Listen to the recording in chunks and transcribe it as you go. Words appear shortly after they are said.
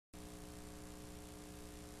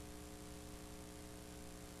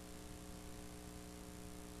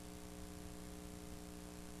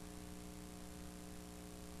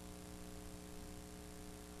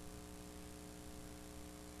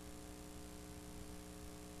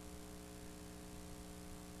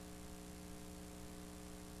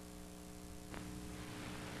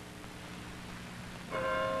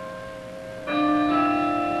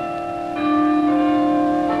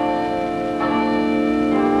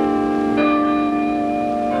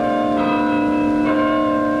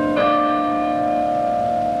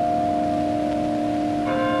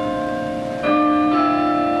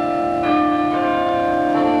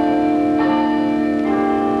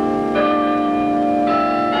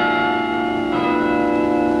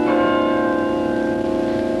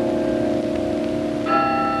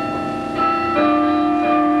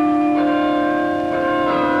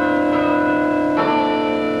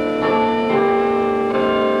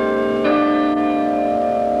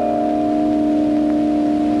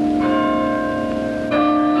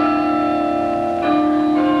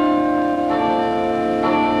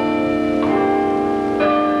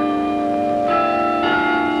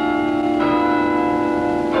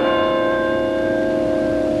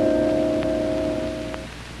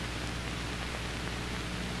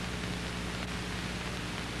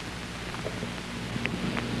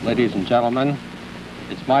Ladies and gentlemen,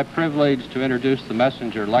 it's my privilege to introduce the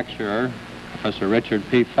messenger lecturer, Professor Richard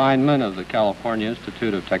P. Feynman of the California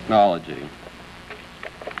Institute of Technology.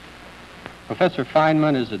 Professor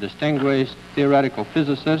Feynman is a distinguished theoretical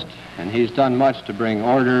physicist, and he's done much to bring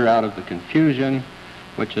order out of the confusion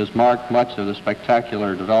which has marked much of the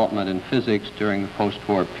spectacular development in physics during the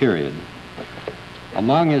post-war period.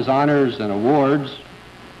 Among his honors and awards,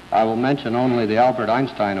 I will mention only the Albert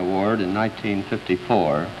Einstein Award in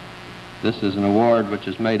 1954. This is an award which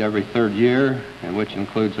is made every third year and which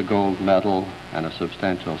includes a gold medal and a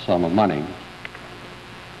substantial sum of money.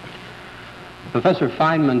 Professor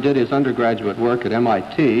Feynman did his undergraduate work at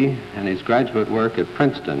MIT and his graduate work at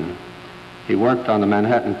Princeton. He worked on the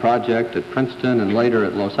Manhattan Project at Princeton and later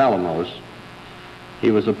at Los Alamos.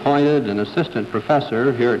 He was appointed an assistant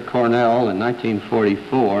professor here at Cornell in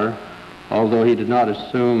 1944, although he did not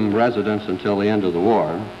assume residence until the end of the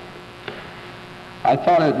war. I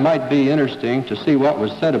thought it might be interesting to see what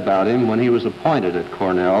was said about him when he was appointed at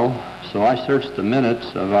Cornell, so I searched the minutes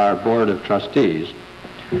of our Board of Trustees,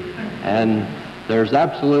 and there's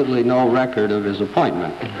absolutely no record of his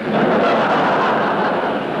appointment.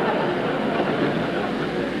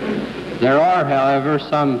 There are, however,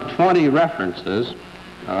 some 20 references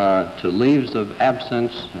to leaves of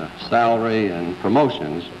absence, salary, and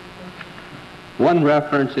promotions. One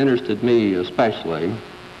reference interested me especially.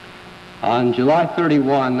 On July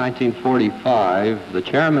 31, 1945, the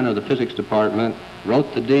chairman of the physics department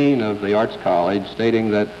wrote the dean of the Arts College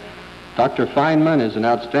stating that Dr. Feynman is an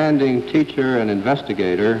outstanding teacher and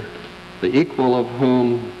investigator, the equal of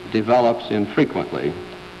whom develops infrequently.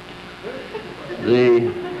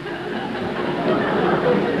 The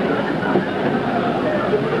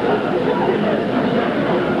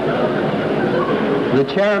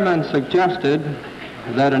chairman suggested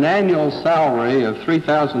that an annual salary of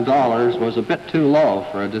 $3,000 was a bit too low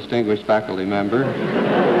for a distinguished faculty member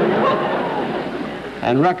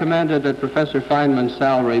and recommended that Professor Feynman's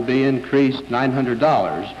salary be increased $900.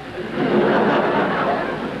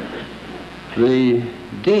 The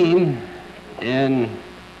dean, in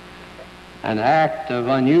an act of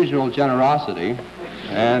unusual generosity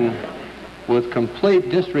and with complete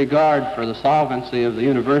disregard for the solvency of the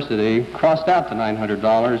university, crossed out the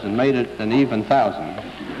 $900 and made it an even $1,000.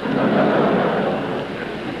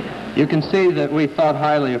 You can see that we thought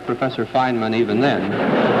highly of Professor Feynman even then.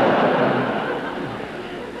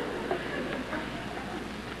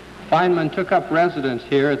 Feynman took up residence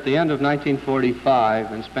here at the end of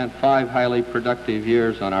 1945 and spent 5 highly productive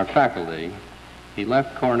years on our faculty. He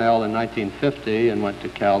left Cornell in 1950 and went to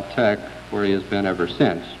Caltech, where he has been ever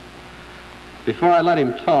since. Before I let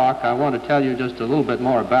him talk, I want to tell you just a little bit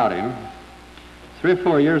more about him. 3 or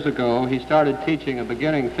 4 years ago, he started teaching a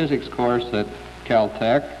beginning physics course at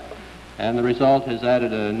Caltech, and the result has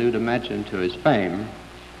added a new dimension to his fame.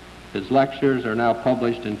 His lectures are now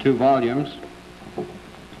published in 2 volumes,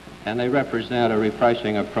 and they represent a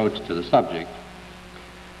refreshing approach to the subject.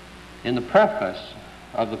 In the preface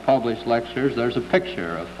of the published lectures, there's a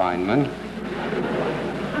picture of Feynman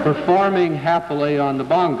performing happily on the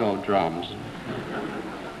bongo drums.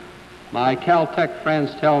 My Caltech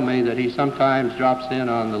friends tell me that he sometimes drops in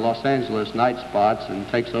on the Los Angeles night spots and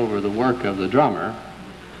takes over the work of the drummer,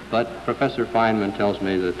 but Professor Feynman tells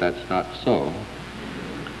me that that's not so.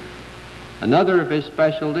 Another of his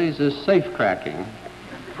specialties is safe cracking.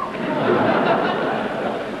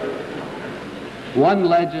 One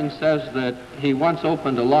legend says that he once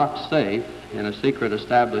opened a locked safe in a secret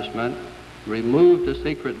establishment, removed a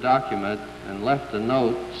secret document, and left a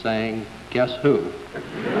note saying, "Guess who?"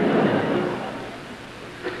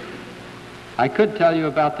 I could tell you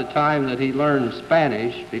about the time that he learned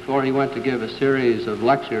Spanish before he went to give a series of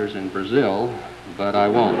lectures in Brazil, but I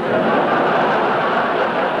won't.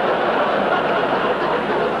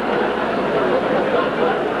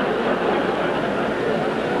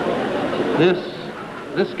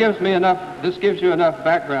 This gives you enough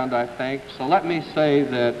background, I think, so let me say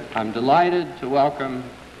that I'm delighted to welcome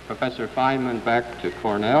Professor Feynman back to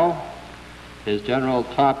Cornell. His general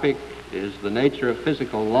topic is the nature of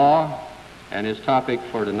physical law, and his topic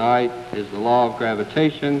for tonight is the law of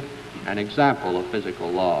gravitation, an example of physical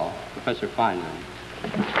law. Professor Feynman.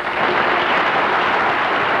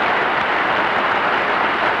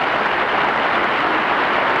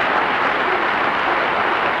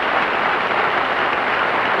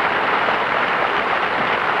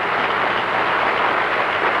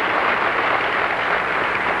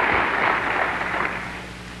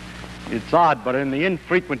 It's odd, but in the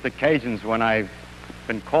infrequent occasions when I've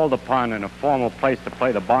been called upon in a formal place to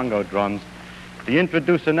play the bongo drums, the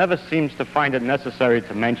introducer never seems to find it necessary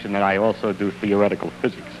to mention that I also do theoretical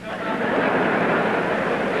physics.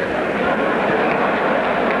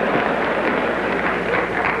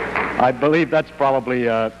 I believe that's probably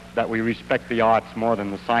that we respect the arts more than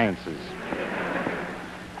the sciences.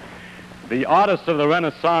 The artists of the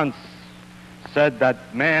Renaissance said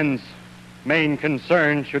that man's main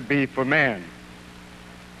concern should be for man.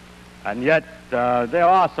 And yet, there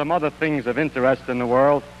are some other things of interest in the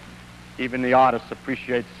world. Even the artists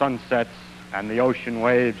appreciate sunsets and the ocean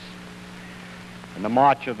waves and the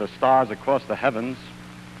march of the stars across the heavens.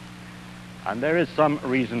 And there is some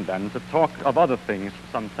reason then to talk of other things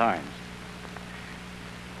sometimes.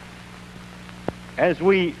 As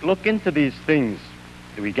we look into these things,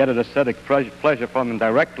 we get an aesthetic pleasure from them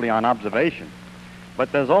directly on observation.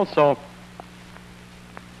 But there's also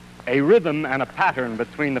a rhythm and a pattern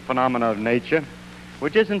between the phenomena of nature,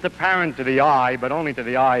 which isn't apparent to the eye, but only to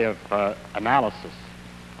the eye of analysis.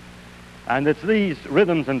 And it's these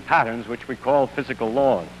rhythms and patterns which we call physical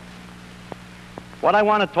laws. What I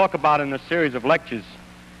want to talk about in this series of lectures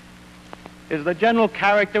is the general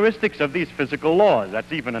characteristics of these physical laws.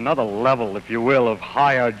 That's even another level, if you will, of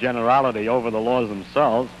higher generality over the laws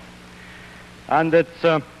themselves. And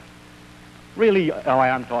it's really, what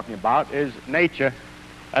I'm talking about is nature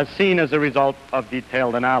as seen as a result of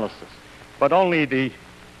detailed analysis. But only the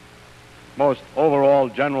most overall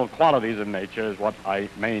general qualities of nature is what I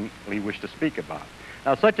mainly wish to speak about.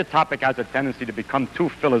 Now, such a topic has a tendency to become too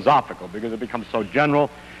philosophical because it becomes so general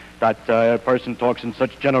that a person talks in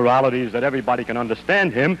such generalities that everybody can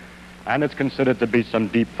understand him, and it's considered to be some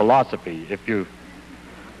deep philosophy.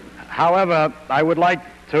 However, I would like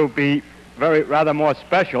to be rather more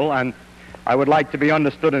special, and I would like to be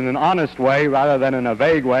understood in an honest way rather than in a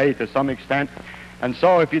vague way to some extent. And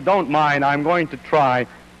so, if you don't mind, I'm going to try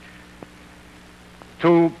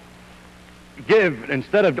to give,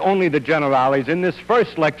 instead of only the generalities, in this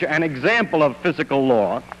first lecture, an example of physical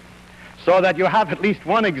law, so that you have at least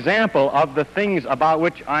one example of the things about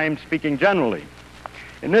which I'm speaking generally.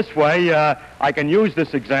 In this way, I can use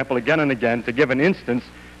this example again and again to give an instance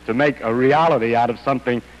to make a reality out of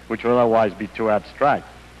something which would otherwise be too abstract.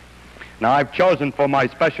 Now, I've chosen for my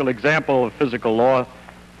special example of physical law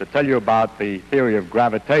to tell you about the theory of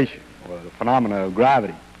gravitation, or the phenomena of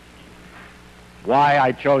gravity. Why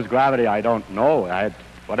I chose gravity, I don't know.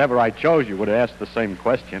 Whatever I chose, you would have asked the same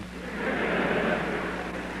question.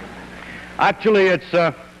 Actually, it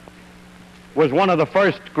was one of the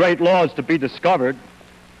first great laws to be discovered,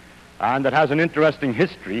 and it has an interesting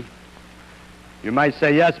history. You might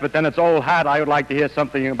say, yes, but then it's old hat. I would like to hear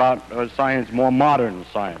something about science, more modern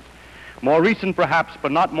science. More recent, perhaps,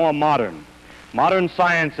 but not more modern. Modern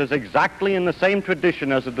science is exactly in the same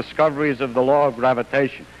tradition as the discoveries of the law of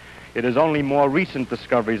gravitation. It is only more recent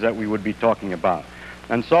discoveries that we would be talking about.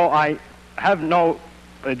 And so I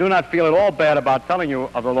do not feel at all bad about telling you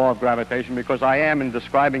of the law of gravitation, because I am, in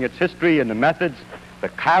describing its history and the methods, the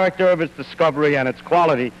character of its discovery and its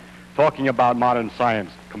quality, talking about modern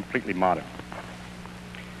science, completely modern.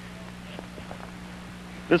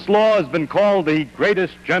 This law has been called the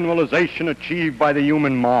greatest generalization achieved by the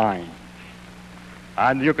human mind.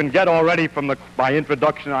 And you can get already from my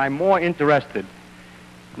introduction, I'm more interested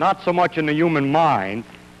not so much in the human mind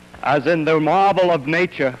as in the marvel of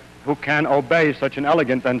nature who can obey such an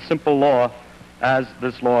elegant and simple law as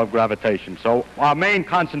this law of gravitation. So our main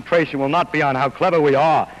concentration will not be on how clever we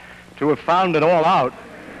are to have found it all out,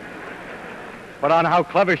 but on how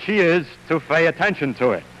clever she is to pay attention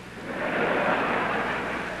to it.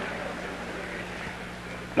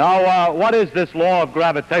 Now, what is this law of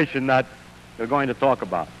gravitation that we're going to talk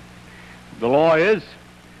about? The law is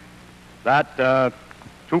that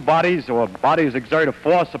two bodies or bodies exert a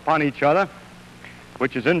force upon each other,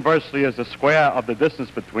 which is inversely as the square of the distance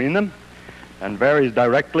between them and varies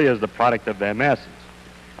directly as the product of their masses.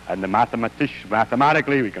 And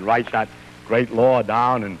mathematically, we can write that great law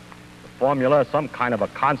down in the formula, some kind of a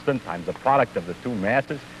constant times the product of the two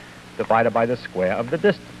masses divided by the square of the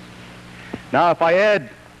distance. Now, if I add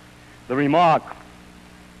the remark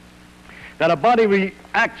that a body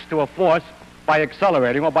reacts to a force by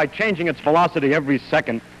accelerating or by changing its velocity every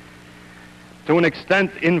second to an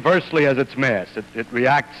extent inversely as its mass. It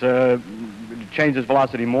reacts, it changes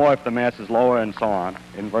velocity more if the mass is lower and so on,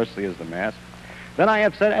 inversely as the mass. Then I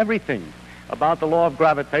have said everything about the law of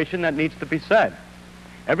gravitation that needs to be said.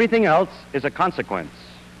 Everything else is a consequence,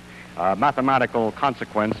 a mathematical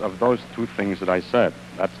consequence of those two things that I said.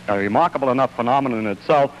 That's a remarkable enough phenomenon in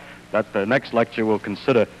itself that the next lecture will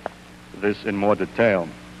consider this in more detail.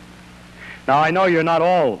 Now, I know you're not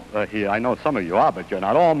all here. I know some of you are, but you're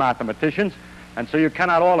not all mathematicians, and so you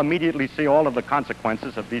cannot all immediately see all of the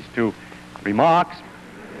consequences of these two remarks.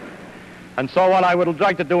 And so what I would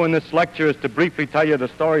like to do in this lecture is to briefly tell you the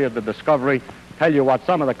story of the discovery, tell you what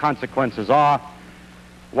some of the consequences are,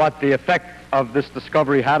 what the effect of this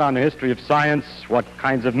discovery had on the history of science, what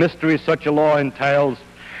kinds of mysteries such a law entails,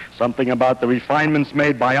 something about the refinements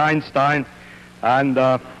made by Einstein,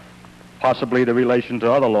 and possibly the relation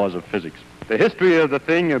to other laws of physics. The history of the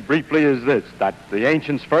thing, briefly, is this, that the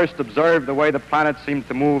ancients first observed the way the planets seemed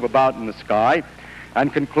to move about in the sky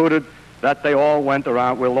and concluded that they all went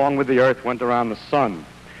around, along with the Earth, went around the sun.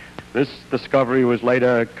 This discovery was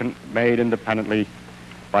later made independently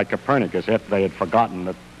by Copernicus after they had forgotten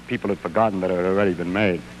that people had forgotten that it had already been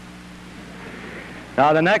made.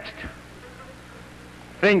 Now, the next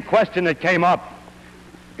question that came up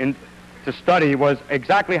to study was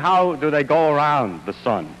exactly how do they go around the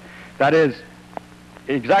sun? That is,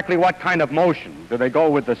 exactly what kind of motion? Do they go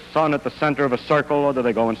with the sun at the center of a circle, or do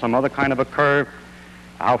they go in some other kind of a curve?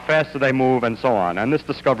 How fast do they move, and so on? And this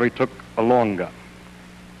discovery took longer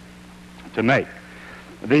to make.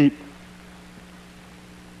 The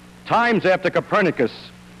times after Copernicus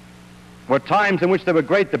were times in which there were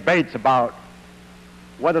great debates about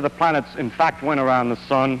whether the planets in fact went around the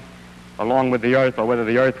sun along with the Earth, or whether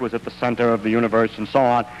the Earth was at the center of the universe, and so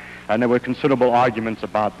on. And there were considerable arguments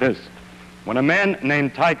about this. When a man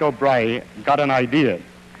named Tycho Brahe got an idea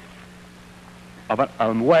of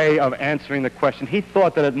a way of answering the question, he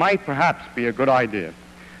thought that it might perhaps be a good idea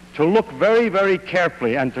to look very, very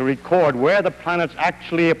carefully and to record where the planets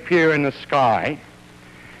actually appear in the sky,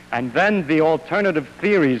 and then the alternative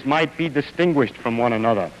theories might be distinguished from one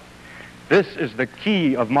another. This is the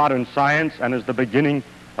key of modern science and is the beginning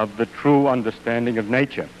of the true understanding of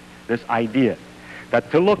nature, this idea that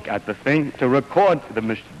to look at the thing, to record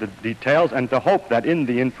the details, and to hope that in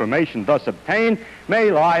the information thus obtained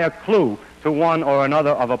may lie a clue to one or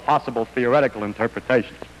another of a possible theoretical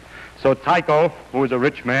interpretations. So Tycho, who was a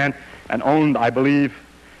rich man and owned, I believe,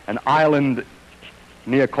 an island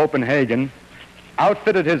near Copenhagen,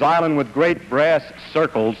 outfitted his island with great brass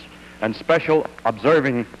circles and special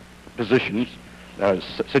observing positions,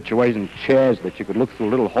 situation chairs that you could look through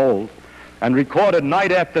little holes, and recorded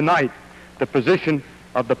night after night the position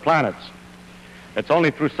of the planets. It's only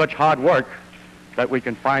through such hard work that we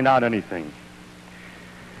can find out anything.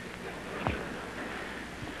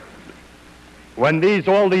 When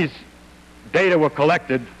all these data were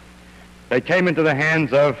collected, they came into the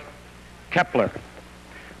hands of Kepler,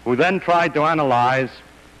 who then tried to analyze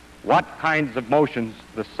what kinds of motions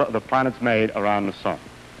the planets made around the sun.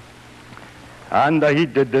 And he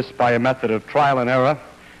did this by a method of trial and error.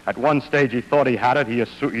 At one stage he thought he had it.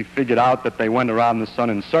 He figured out that they went around the sun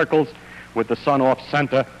in circles with the sun off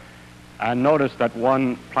center, and noticed that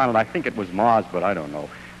one planet, I think it was Mars, but I don't know,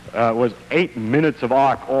 was 8 minutes of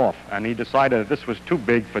arc off, and he decided that this was too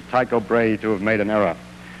big for Tycho Brahe to have made an error,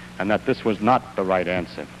 and that this was not the right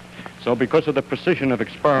answer. So because of the precision of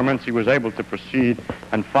experiments, he was able to proceed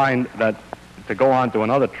and to go on to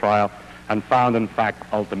another trial, and found, in fact,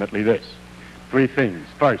 ultimately this. 3 things.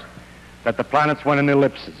 First, that the planets went in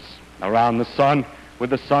ellipses around the sun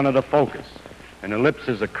with the sun at a focus. An ellipse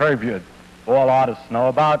is a curve all artists know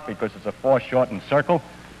about because it's a foreshortened circle,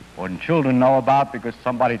 or children know about because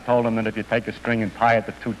somebody told them that if you take a string and tie it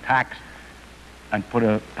to 2 tacks and put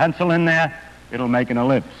a pencil in there, it'll make an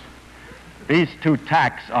ellipse. These 2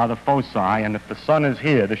 tacks are the foci, and if the sun is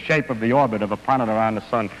here, the shape of the orbit of a planet around the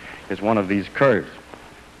sun is one of these curves.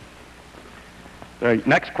 The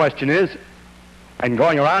next question is, and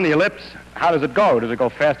going around the ellipse, how does it go? Does it go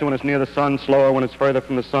faster when it's near the sun, slower when it's further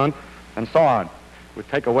from the sun, and so on? We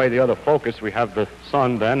take away the other focus, we have the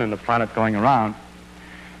sun then and the planet going around.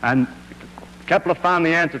 And Kepler found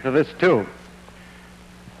the answer to this too.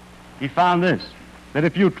 He found this, that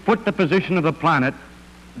if you put the position of the planet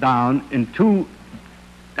down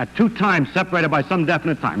at 2 times separated by some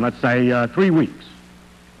definite time, let's say 3 weeks,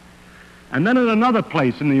 and then at another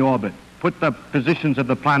place in the orbit, put the positions of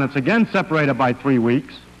the planets again separated by 3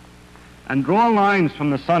 weeks, and draw lines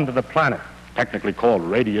from the sun to the planet, technically called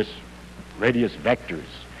radius vectors.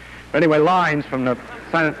 Anyway, lines from the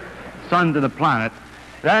sun to the planet,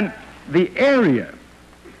 then the area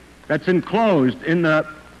that's enclosed in the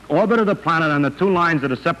orbit of the planet and the 2 lines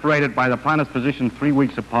that are separated by the planet's position 3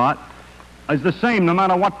 weeks apart is the same no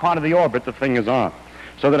matter what part of the orbit the thing is on.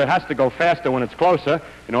 So that it has to go faster when it's closer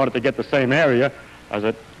in order to get the same area as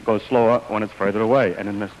it goes slower when it's further away, and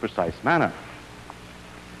in this precise manner.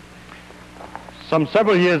 Some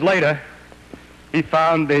several years later, he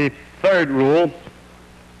found the 3rd rule,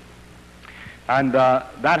 and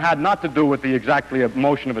that had not to do with the exactly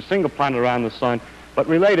motion of a single planet around the sun, but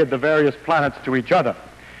related the various planets to each other.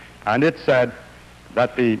 And it said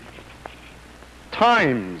that the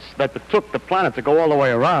times that it took the planet to go all the way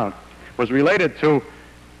around was related to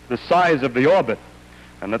the size of the orbit.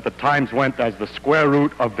 and that the times went as the square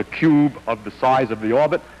root of the cube of the size of the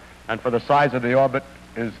orbit, and for the size of the orbit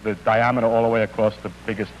is the diameter all the way across the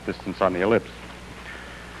biggest distance on the ellipse.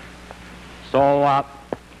 So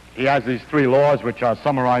he has these three laws, which are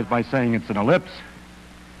summarized by saying it's an ellipse,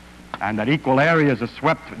 and that equal areas are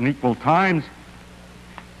swept in equal times,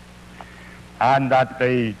 and that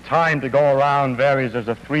the time to go around varies as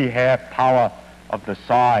a 3/2 power of the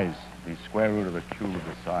size, the square root of the cube of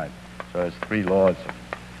the size. So there's three laws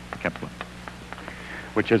of Kepler,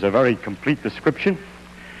 which is a very complete description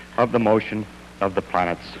of the motion of the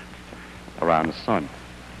planets around the sun.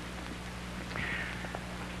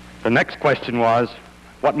 The next question was,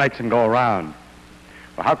 what makes them go around?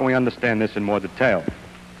 Well, how can we understand this in more detail?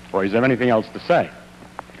 Or is there anything else to say?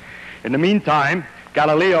 In the meantime,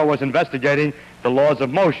 Galileo was investigating the laws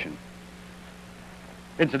of motion.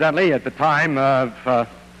 Incidentally, at the time of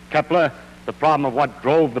Kepler, the problem of what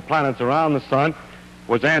drove the planets around the sun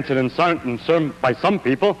was answered by some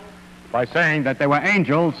people by saying that there were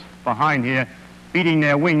angels behind here beating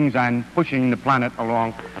their wings and pushing the planet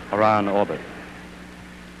along around orbit.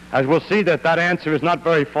 As we'll see, that answer is not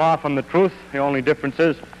very far from the truth. The only difference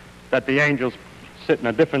is that the angels sit in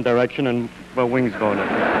a different direction and the wings go in a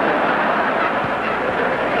different direction.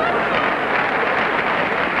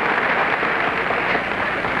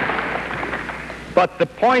 But the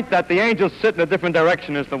point that the angels sit in a different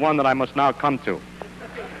direction is the one that I must now come to.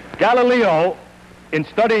 Galileo, in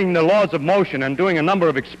studying the laws of motion and doing a number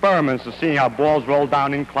of experiments to see how balls roll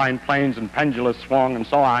down inclined planes and pendulums swung and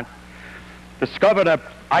so on, discovered an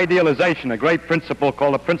idealization, a great principle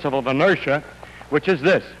called the principle of inertia, which is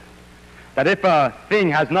this: that if a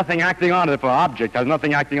thing has nothing acting on it, if an object has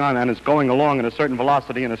nothing acting on it and is going along at a certain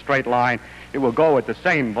velocity in a straight line, it will go at the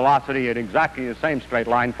same velocity at exactly the same straight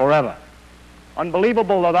line forever.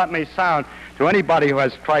 Unbelievable though that may sound to anybody who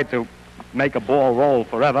has tried to make a ball roll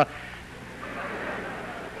forever,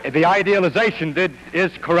 the idealization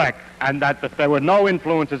is correct, and that if there were no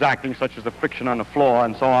influences acting, such as the friction on the floor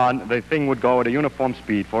and so on, the thing would go at a uniform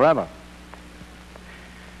speed forever.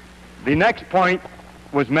 The next point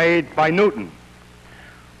was made by Newton,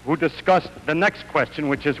 who discussed the next question,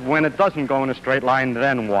 which is, when it doesn't go in a straight line,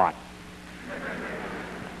 then what?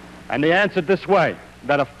 And he answered this way,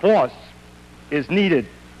 that a force is needed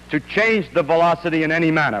to change the velocity in any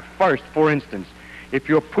manner. First, for instance, if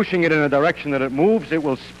you're pushing it in a direction that it moves, it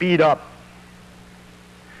will speed up.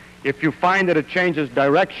 If you find that it changes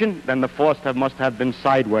direction, then the force must have been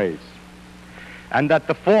sideways. And that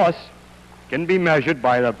the force can be measured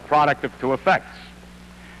by the product of two effects.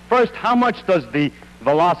 First, how much does the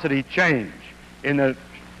velocity change in a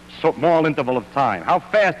small interval of time? How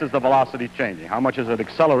fast is the velocity changing? How much is it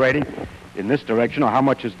accelerating in this direction, or how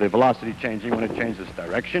much is the velocity changing when it changes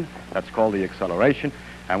direction? That's called the acceleration.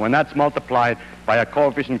 And when that's multiplied by a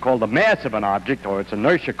coefficient called the mass of an object, or its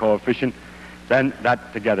inertia coefficient, then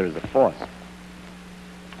that together is a force.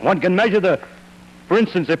 One can measure for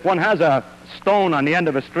instance, if one has a stone on the end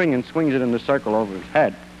of a string and swings it in a circle over his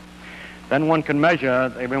head, then one can measure,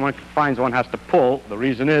 when one finds one has to pull, the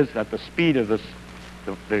reason is that the speed of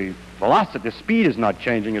the velocity, the speed is not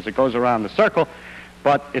changing as it goes around the circle,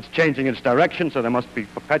 but it's changing its direction, so there must be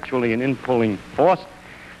perpetually an in-pulling force,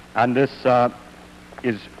 and this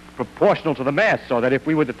is proportional to the mass, so that if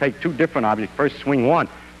we were to take two different objects, first swing one,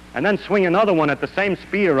 and then swing another one at the same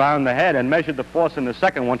speed around the head and measure the force in the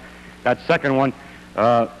second one, that second one,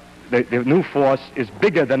 the new force is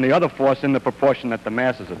bigger than the other force in the proportion that the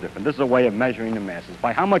masses are different. This is a way of measuring the masses,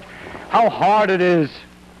 by how hard it is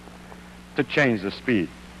to change the speed.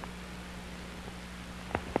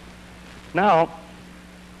 Now,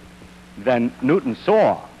 then Newton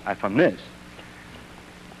saw from this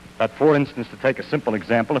that, for instance, to take a simple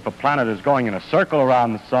example, if a planet is going in a circle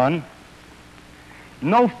around the sun,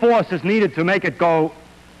 no force is needed to make it go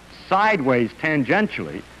sideways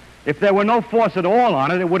tangentially. If there were no force at all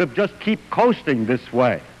on it, it would have just keep coasting this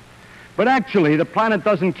way. But actually, the planet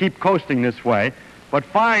doesn't keep coasting this way, but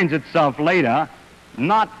finds itself later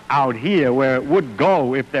not out here where it would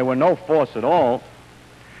go if there were no force at all,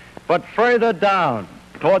 but further down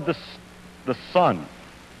toward the sun.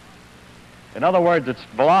 In other words, its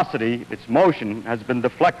velocity, its motion, has been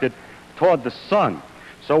deflected toward the sun.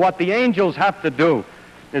 So what the angels have to do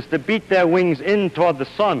is to beat their wings in toward the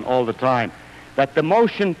sun all the time, that the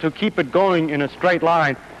motion to keep it going in a straight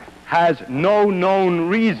line has no known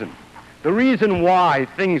reason. The reason why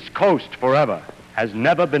things coast forever has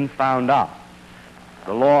never been found out.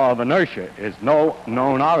 The law of inertia is no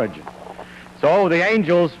known origin. So the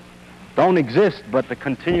angels don't exist, but the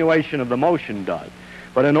continuation of the motion does.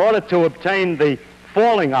 But in order to obtain the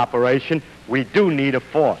falling operation, we do need a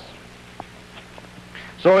force.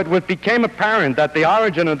 So it became apparent that the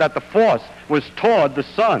origin of that the force was toward the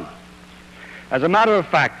sun. As a matter of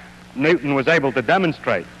fact, Newton was able to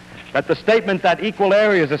demonstrate that the statement that equal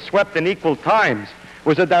areas are swept in equal times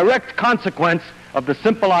was a direct consequence of the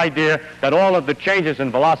simple idea that all of the changes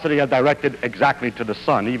in velocity are directed exactly to the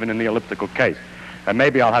sun, even in the elliptical case. And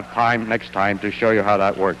maybe I'll have time next time to show you how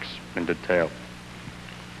that works in detail.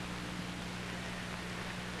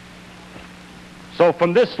 So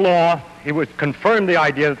from this law, he would confirm the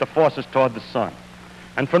idea that the force is toward the sun.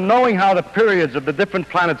 And from knowing how the periods of the different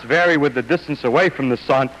planets vary with the distance away from the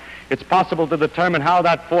sun, it's possible to determine how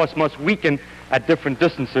that force must weaken at different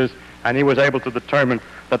distances, and he was able to determine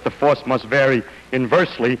that the force must vary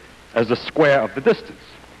inversely as the square of the distance.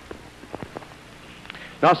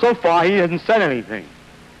 Now, so far, he hasn't said anything.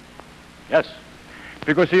 Yes,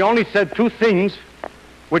 because he only said two things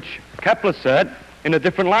which Kepler said in a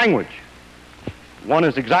different language. One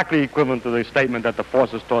is exactly equivalent to the statement that the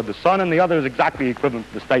force is toward the sun, and the other is exactly equivalent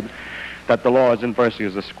to the statement that the law is inversely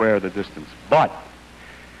as the square of the distance. But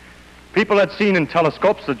people had seen in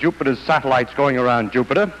telescopes the Jupiter's satellites going around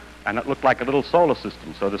Jupiter, and it looked like a little solar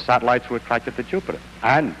system, so the satellites were attracted to Jupiter.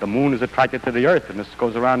 And the moon is attracted to the Earth, and this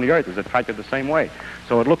goes around the Earth, is attracted the same way.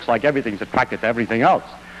 So it looks like everything's attracted to everything else.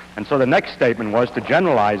 And so the next statement was to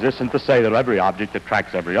generalize this and to say that every object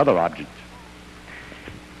attracts every other object.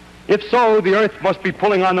 If so, the Earth must be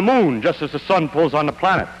pulling on the moon, just as the sun pulls on the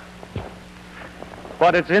planet.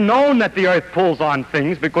 But it's known that the Earth pulls on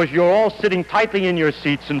things because you're all sitting tightly in your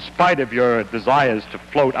seats in spite of your desires to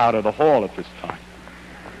float out of the hall at this time.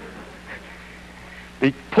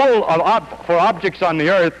 The pull for objects on the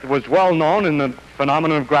Earth was well known in the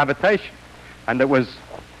phenomenon of gravitation. And it was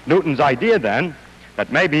Newton's idea then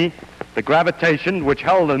that maybe the gravitation which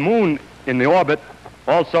held the moon in the orbit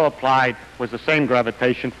also applied, was the same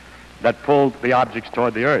gravitation that pulled the objects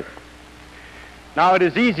toward the Earth. Now, it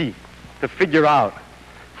is easy to figure out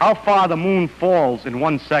how far the moon falls in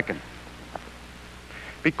 1 second.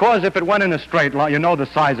 Because if it went in a straight line, you know the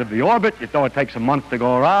size of the orbit, you know it takes a month to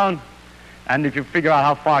go around, and if you figure out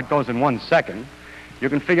how far it goes in 1 second, you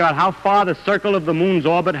can figure out how far the circle of the moon's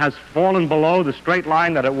orbit has fallen below the straight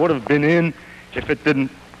line that it would have been in if it didn't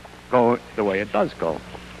go the way it does go.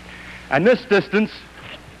 And this distance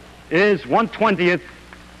is 1/20th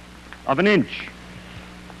of an inch.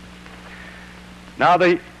 Now,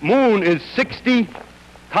 the moon is 60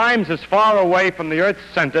 times as far away from the Earth's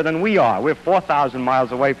center than we are. We're 4,000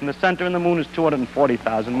 miles away from the center, and the moon is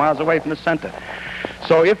 240,000 miles away from the center.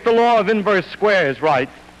 So if the law of inverse square is right,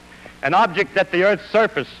 an object at the Earth's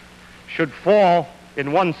surface should fall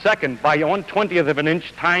in 1 second by 1/20th of an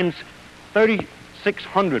inch times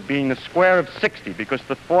 3,600, being the square of 60, because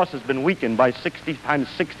the force has been weakened by 60 times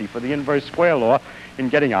 60 for the inverse square law in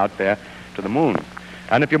getting out there to the moon.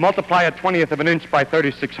 And if you multiply a 20th of an inch by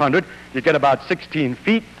 3,600, you get about 16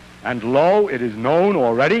 feet. And lo, it is known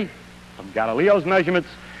already from Galileo's measurements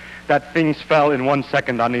that things fell in 1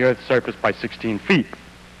 second on the Earth's surface by 16 feet.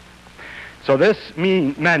 So this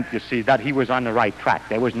meant, you see, that he was on the right track.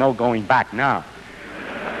 There was no going back now.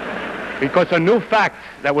 Because a new fact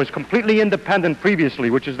that was completely independent previously,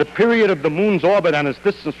 which is the period of the moon's orbit and its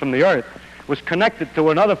distance from the Earth, was connected to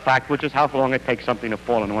another fact, which is how long it takes something to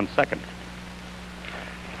fall in 1 second.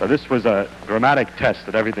 So this was a dramatic test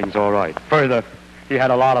that everything's all right. Further, he had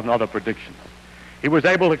a lot of other predictions. He was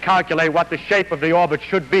able to calculate what the shape of the orbit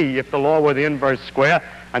should be if the law were the inverse square,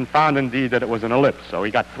 and found indeed that it was an ellipse. So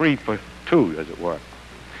he got 3 for 2, as it were.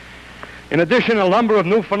 In addition, a number of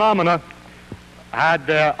new phenomena had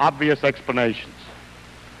their obvious explanations.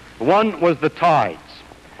 One was the tides.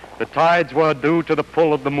 The tides were due to the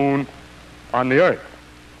pull of the moon on the Earth.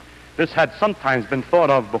 This had sometimes been thought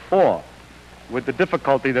of before, with the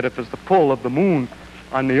difficulty that if it's the pull of the moon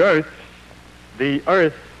on the Earth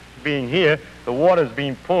being here, the water's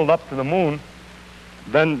being pulled up to the moon,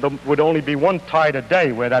 then there would only be one tide a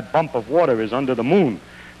day where that bump of water is under the moon.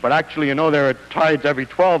 But actually, you know, there are tides every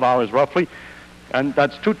 12 hours roughly, and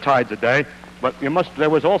that's 2 tides a day. But there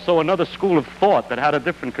was also another school of thought that had a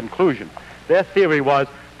different conclusion. Their theory was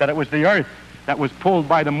that it was the Earth that was pulled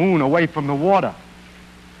by the moon away from the water.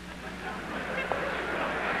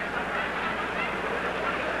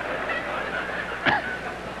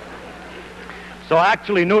 So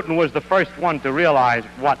actually, Newton was the first one to realize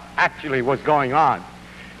what actually was going on,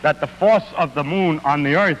 that the force of the moon on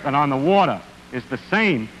the Earth and on the water is the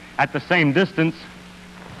same at the same distance,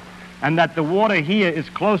 and that the water here is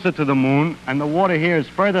closer to the moon and the water here is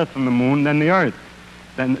further from the moon than the Earth,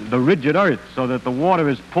 than the rigid Earth, so that the water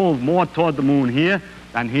is pulled more toward the moon here,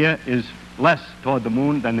 and here is less toward the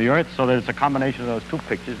moon than the Earth, so that it's a combination of those 2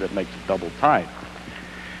 pictures that makes a double tide.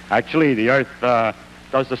 Actually, the Earth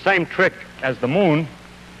does the same trick as the moon.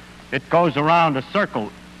 It goes around a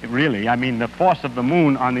circle, really. I mean, the force of the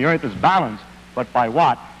moon on the Earth is balanced, but by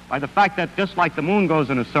what? By the fact that just like the moon goes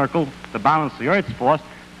in a circle to balance the Earth's force,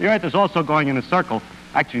 the Earth is also going in a circle.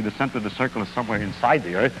 Actually, the center of the circle is somewhere inside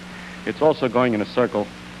the Earth. It's also going in a circle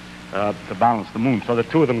to balance the moon. So the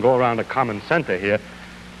two of them go around a common center here.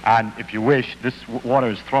 And if you wish, this water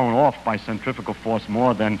is thrown off by centrifugal force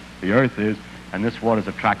more than the Earth is, and this water is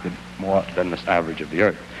attracted more than the average of the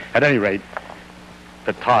Earth. At any rate,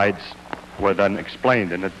 the tides were then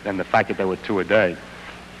explained, and the fact that there were 2 a day.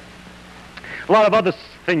 A lot of other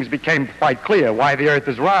things became quite clear. Why the Earth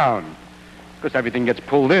is round, because everything gets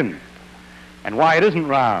pulled in. And why it isn't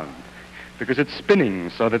round, because it's spinning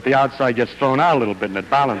so that the outside gets thrown out a little bit and it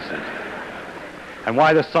balances. And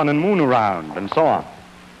why the sun and moon are round, and so on.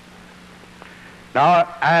 Now,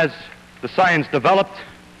 as the science developed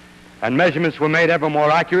and measurements were made ever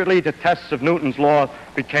more accurately, the tests of Newton's law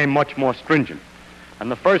became much more stringent.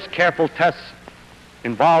 And the first careful tests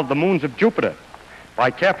involved the moons of Jupiter.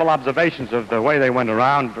 By careful observations of the way they went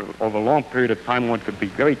around over a long period of time, one could be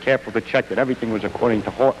very careful to check that everything was according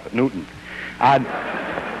to Newton. And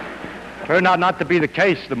turned out not to be the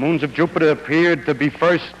case. The moons of Jupiter appeared to be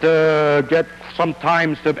first get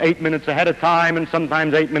sometimes to 8 minutes ahead of time and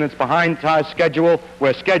sometimes 8 minutes behind schedule,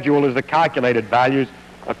 where schedule is the calculated values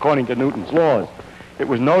according to Newton's laws. It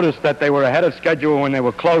was noticed that they were ahead of schedule when they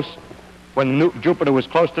were close, when Jupiter was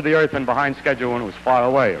close to the Earth, and behind schedule when it was far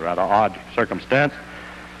away, a rather odd circumstance.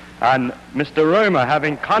 And Mr. Römer,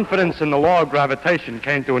 having confidence in the law of gravitation,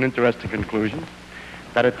 came to an interesting conclusion,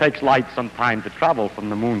 that it takes light some time to travel from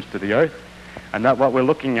the moons to the Earth, and that what we're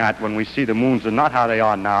looking at when we see the moons are not how they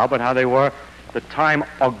are now, but how they were the time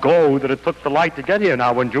ago that it took the light to get here.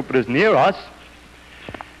 Now, when Jupiter's near us,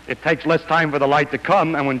 it takes less time for the light to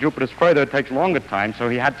come, and when Jupiter's further, it takes longer time, so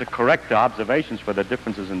he had to correct the observations for the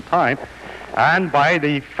differences in time, and by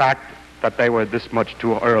the fact that they were this much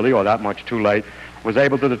too early or that much too late, was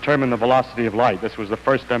able to determine the velocity of light. This was the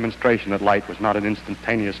first demonstration that light was not an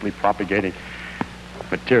instantaneously propagating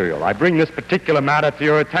material. I bring this particular matter to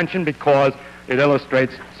your attention because it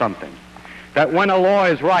illustrates something. That when a law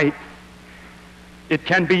is right, it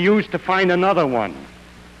can be used to find another one.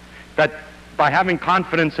 That by having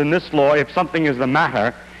confidence in this law, if something is the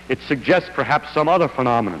matter, it suggests perhaps some other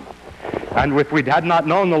phenomenon. And if we had not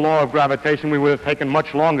known the law of gravitation, we would have taken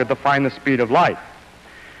much longer to find the speed of light,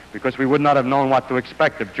 because we would not have known what to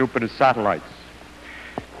expect of Jupiter's satellites.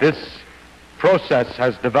 This process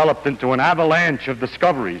has developed into an avalanche of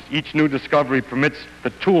discoveries. Each new discovery permits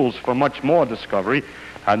the tools for much more discovery,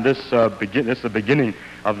 and this is the beginning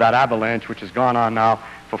of that avalanche, which has gone on now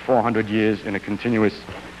for 400 years in a continuous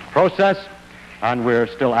process, and we're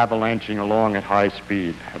still avalanching along at high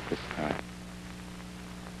speed at this time.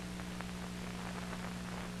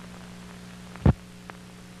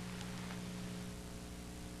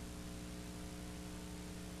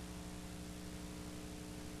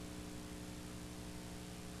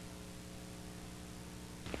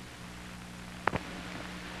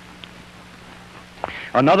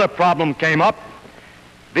 Another problem came up.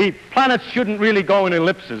 The planets shouldn't really go in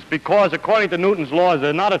ellipses because, according to Newton's laws,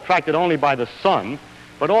 they're not attracted only by the sun,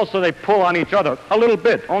 but also they pull on each other a little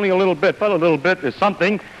bit, only a little bit, but a little bit is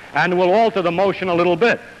something, and will alter the motion a little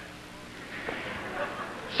bit.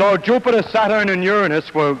 So Jupiter, Saturn, and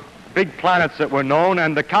Uranus were big planets that were known,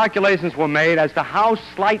 and the calculations were made as to how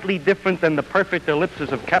slightly different than the perfect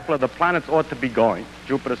ellipses of Kepler the planets ought to be going,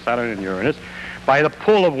 Jupiter, Saturn, and Uranus, by the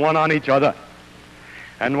pull of one on each other.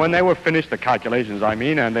 And when they were finished, the calculations,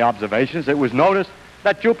 and the observations, it was noticed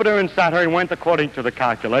that Jupiter and Saturn went according to the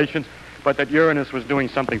calculations, but that Uranus was doing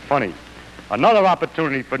something funny. Another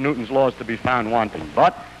opportunity for Newton's laws to be found wanting,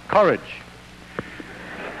 but courage.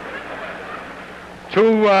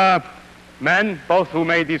 Two men, both who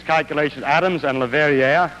made these calculations, Adams and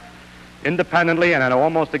Leverrier, independently and at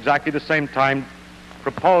almost exactly the same time,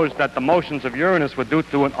 proposed that the motions of Uranus were due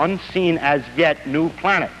to an unseen as yet new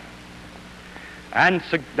planet. And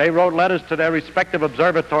they wrote letters to their respective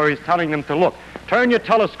observatories telling them to look. Turn your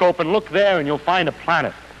telescope and look there and you'll find a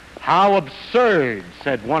planet. How absurd,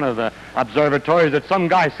 said one of the observatories, that some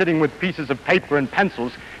guy sitting with pieces of paper and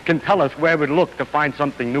pencils can tell us where we'd look to find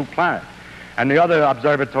something new planet. And the other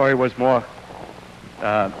observatory was more,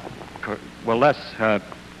 the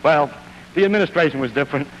administration was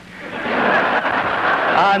different.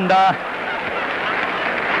 And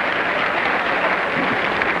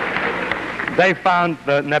they found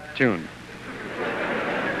the Neptune.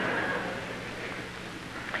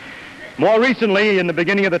 More recently, in the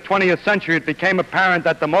beginning of the 20th century, it became apparent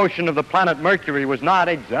that the motion of the planet Mercury was not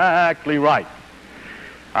exactly right.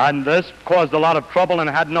 And this caused a lot of trouble and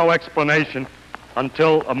had no explanation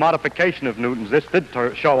until a modification of Newton's. This did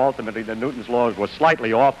show ultimately that Newton's laws were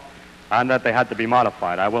slightly off and that they had to be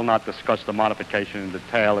modified. I will not discuss the modification in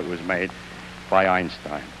detail. It was made by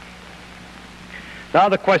Einstein. Now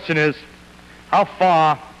the question is, how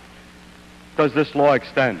far does this law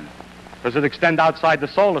extend? Does it extend outside the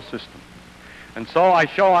solar system? And so I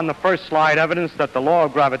show on the first slide evidence that the law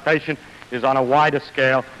of gravitation is on a wider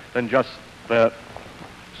scale than just the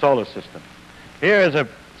solar system. Here is a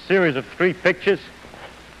series of 3 pictures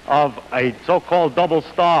of a so-called double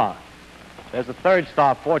star. There's a third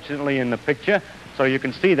star, fortunately, in the picture, so you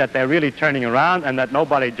can see that they're really turning around and that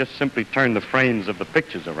nobody just simply turned the frames of the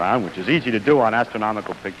pictures around, which is easy to do on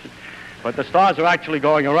astronomical pictures. But the stars are actually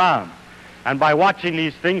going around. And by watching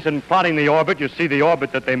these things and plotting the orbit, you see the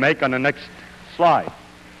orbit that they make on the next slide.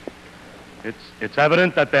 It's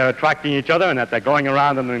evident that they're attracting each other and that they're going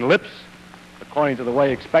around in an ellipse. According to the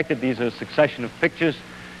way expected, these are a succession of pictures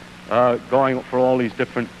going for all these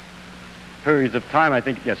different periods of time. I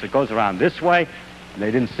think, yes, it goes around this way. They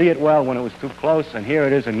didn't see it well when it was too close, and here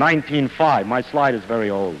it is in 1905. My slide is very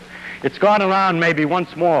old. It's gone around maybe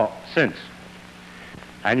once more since.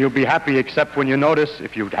 And you'll be happy except when you notice,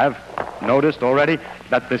 if you have noticed already,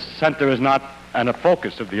 that the center is not in a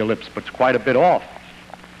focus of the ellipse, but it's quite a bit off.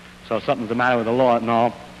 So something's the matter with the law.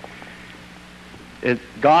 No.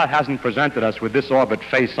 God hasn't presented us with this orbit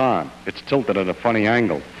face on. It's tilted at a funny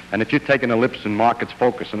angle. And if you take an ellipse and mark its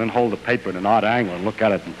focus and then hold the paper at an odd angle and look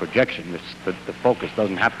at it in projection, the focus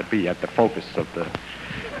doesn't have to be at the focus of the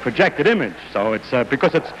projected image. So it's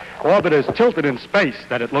because its orbit is tilted in space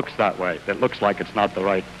that it looks that way. It looks like it's not the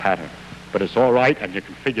right pattern. But it's all right, and you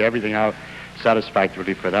can figure everything out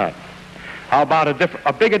satisfactorily for that. How about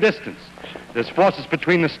a bigger distance? There's forces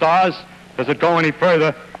between the stars. Does it go any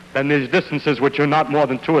further than these distances, which are not more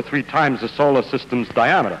than 2 or 3 times the solar system's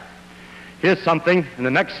diameter? Here's something in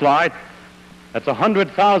the next slide that's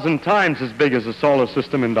 100,000 times as big as the solar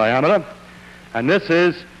system in diameter. And this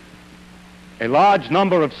is a large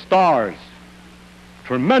number of stars,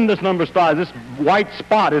 tremendous number of stars. This white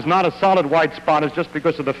spot is not a solid white spot. It's just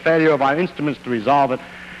because of the failure of our instruments to resolve it.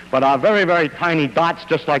 But are very, very tiny dots,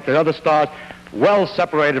 just like the other stars, well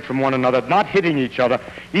separated from one another, not hitting each other,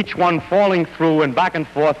 each one falling through and back and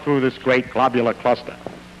forth through this great globular cluster.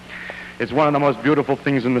 It's one of the most beautiful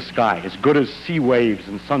things in the sky, as good as sea waves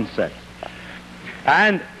and sunsets.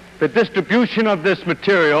 And the distribution of this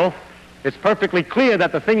material, it's perfectly clear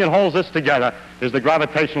that the thing that holds this together is the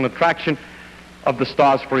gravitational attraction of the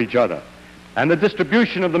stars for each other. And the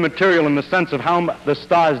distribution of the material in the sense of how the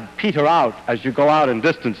stars peter out as you go out in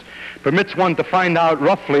distance permits one to find out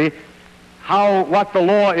roughly what the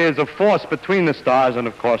law is of force between the stars, and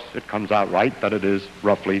of course it comes out right that it is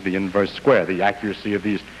roughly the inverse square. The accuracy of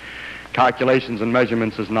these calculations and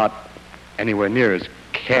measurements is not anywhere near as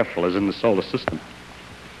careful as in the solar system.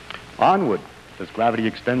 Onward, as gravity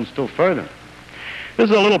extends still further. This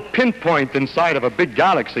is a little pinpoint inside of a big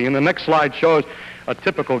galaxy, and the next slide shows a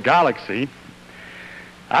typical galaxy.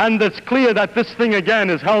 And it's clear that this thing again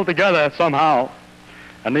is held together somehow,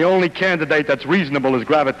 and the only candidate that's reasonable is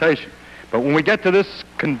gravitation. But when we get to this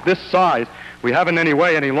size, we haven't any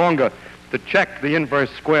way any longer to check the inverse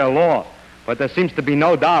square law. But there seems to be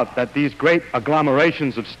no doubt that these great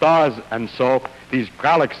agglomerations of stars and so these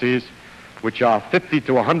galaxies, which are 50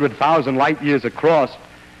 to 100,000 light years across,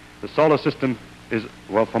 the solar system is,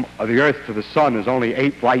 well, from the Earth to the sun is only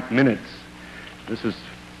 8 light minutes. This is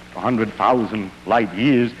 100,000 light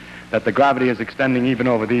years that the gravity is extending even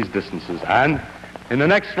over these distances. And in the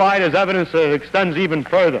next slide is evidence that it extends even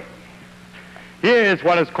further. Here is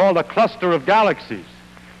what is called a cluster of galaxies.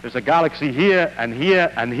 There's a galaxy here and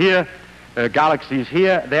here and here. There are galaxies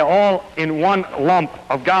here. They're all in one lump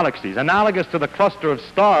of galaxies, analogous to the cluster of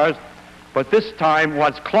stars, but this time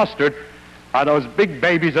what's clustered are those big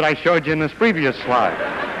babies that I showed you in this previous slide.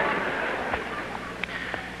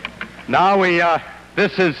 Now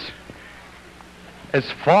this is as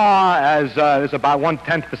far as is about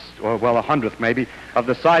 1/10, or well, 100th maybe, of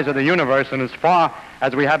the size of the universe, and as far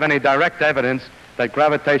as we have any direct evidence that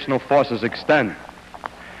gravitational forces extend.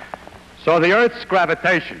 So the Earth's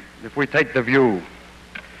gravitation, if we take the view,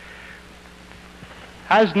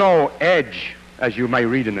 has no edge, as you may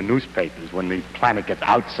read in the newspapers, when the planet gets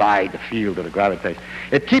outside the field of the gravitation.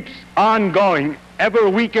 It keeps on going ever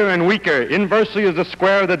weaker and weaker, inversely as the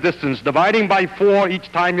square of the distance, dividing by 4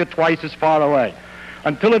 each time you're twice as far away,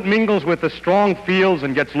 until it mingles with the strong fields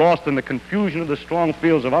and gets lost in the confusion of the strong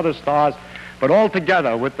fields of other stars, but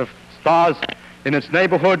altogether with the stars in its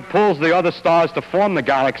neighborhood pulls the other stars to form the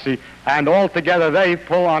galaxy, and altogether they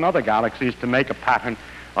pull on other galaxies to make a pattern,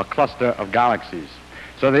 a cluster of galaxies.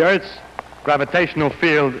 So the Earth's gravitational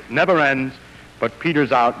field never ends, but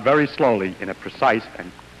peters out very slowly in a precise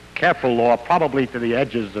and careful law, probably to the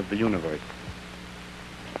edges of the universe.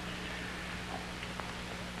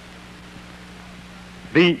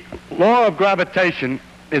 The law of gravitation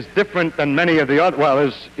is different than many of the other, well,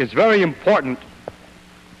 is very important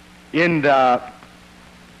in the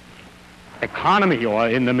economy or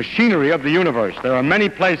in the machinery of the universe. There are many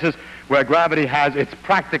places where gravity has its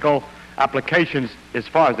practical applications as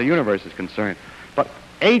far as the universe is concerned. But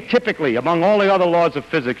atypically, among all the other laws of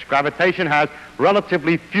physics, gravitation has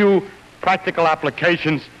relatively few practical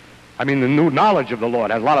applications. I mean, the new knowledge of the law,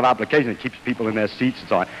 it has a lot of applications. It keeps people in their seats and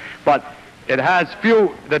so on. But it has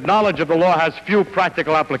the knowledge of the law has few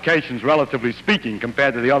practical applications, relatively speaking,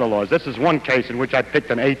 compared to the other laws. This is one case in which I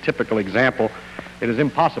picked an atypical example. It is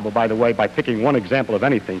impossible, by the way, by picking one example of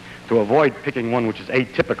anything, to avoid picking one which is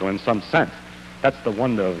atypical in some sense. That's the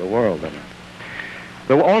wonder of the world.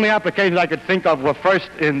 The only applications I could think of were first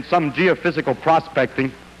in some geophysical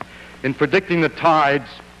prospecting, in predicting the tides,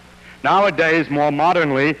 nowadays, more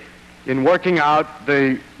modernly, in working out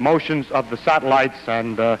the motions of the satellites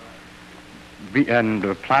and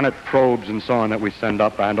planet probes and so on that we send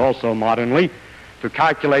up, and also modernly to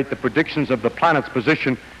calculate the predictions of the planet's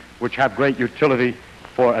position, which have great utility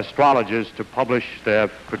for astrologers to publish their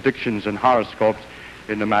predictions and horoscopes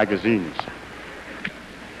in the magazines.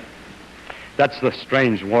 That's the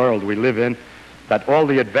strange world we live in, that all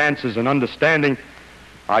the advances in understanding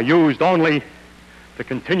are used only to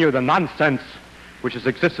continue the nonsense which has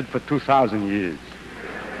existed for 2,000 years.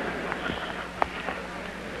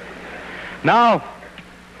 Now,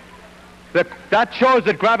 that shows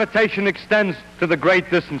that gravitation extends to the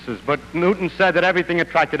great distances, but Newton said that everything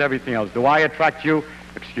attracted everything else. Do I attract you?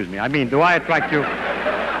 Excuse me, do I attract you?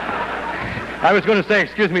 I was going to say,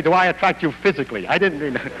 excuse me, do I attract you physically? I didn't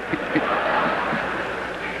mean that.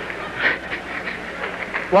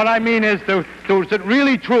 What I mean is, is it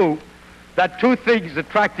really true that two things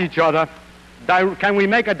attract each other? Can we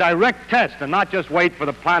make a direct test and not just wait for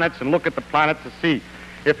the planets and look at the planets to see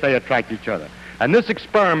if they attract each other? And this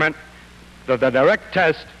experiment, the direct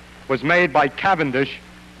test, was made by Cavendish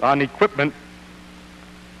on equipment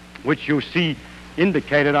which you see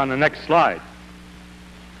indicated on the next slide.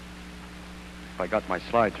 If I got my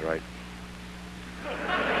slides right.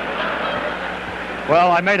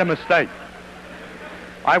 Well, I made a mistake.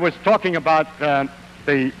 I was talking about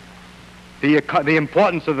the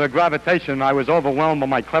importance of the gravitation. I was overwhelmed by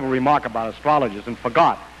my clever remark about astrologers and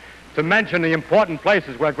forgot to mention the important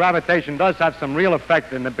places where gravitation does have some real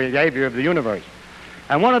effect in the behavior of the universe.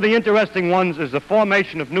 And one of the interesting ones is the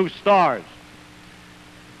formation of new stars.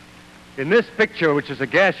 In this picture, which is a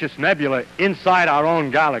gaseous nebula inside our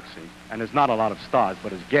own galaxy, and there's not a lot of stars,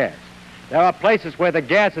 but it's gas, there are places where the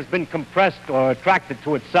gas has been compressed or attracted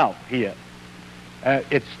to itself here.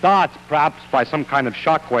 It starts perhaps by some kind of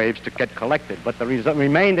shock waves to get collected, but the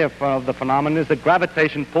remainder of the phenomenon is that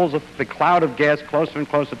gravitation pulls the cloud of gas closer and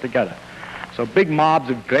closer together. So big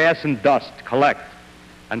mobs of gas and dust collect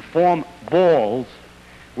and form balls,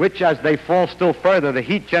 which as they fall still further, the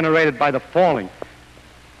heat generated by the falling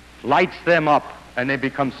lights them up and they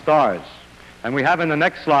become stars. And we have in the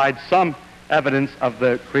next slide some evidence of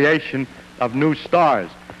the creation of new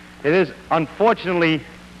stars. It is unfortunately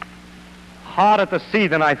harder to see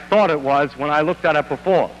than I thought it was when I looked at it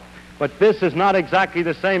before. But this is not exactly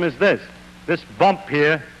the same as this. This bump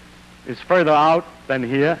here is further out than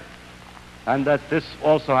here, and that this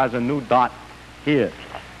also has a new dot here.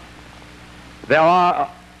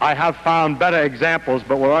 I have found better examples,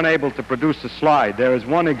 but we're unable to produce a slide. There is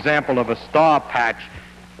one example of a star patch,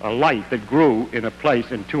 a light that grew in a place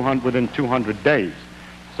within 200 days.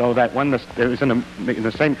 So that when it was in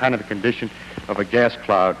the same kind of a condition of a gas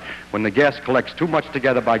cloud, when the gas collects too much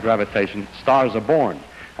together by gravitation, stars are born.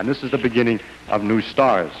 And this is the beginning of new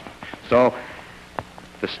stars. So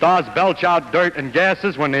the stars belch out dirt and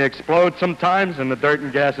gases when they explode sometimes, and the dirt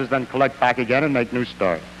and gases then collect back again and make new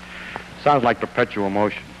stars. Sounds like perpetual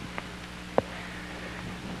motion.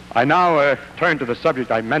 I now turn to the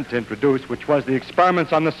subject I meant to introduce, which was the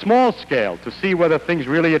experiments on the small scale to see whether things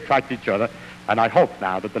really attract each other. And I hope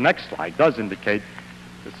now that the next slide does indicate,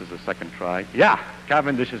 this is the second try,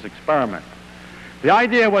 Cavendish's experiment. The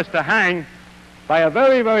idea was to hang by a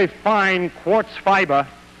very, very fine quartz fiber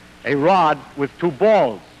a rod with two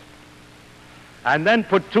balls, and then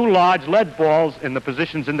put two large lead balls in the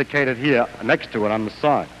positions indicated here next to it on the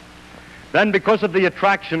side. Then, because of the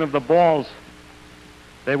attraction of the balls,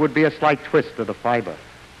 there would be a slight twist of the fiber.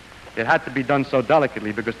 It had to be done so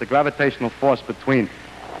delicately because the gravitational force between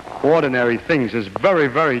ordinary things is very,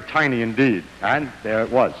 very tiny indeed. And there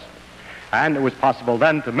it was. And it was possible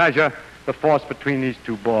then to measure the force between these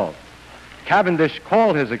two balls. Cavendish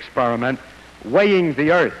called his experiment weighing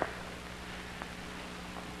the Earth.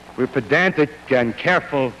 We're pedantic and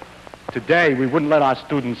careful today. We wouldn't let our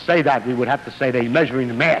students say that. We would have to say they're measuring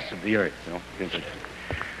the mass of the Earth.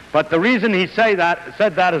 But the reason he said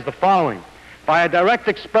that is the following. By a direct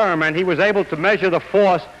experiment, he was able to measure the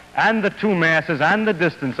force and the two masses and the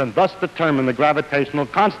distance, and thus determine the gravitational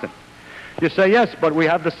constant. You say, yes, but we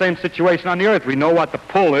have the same situation on the Earth. We know what the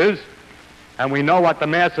pull is, and we know what the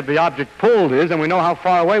mass of the object pulled is, and we know how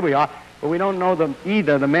far away we are, but we don't know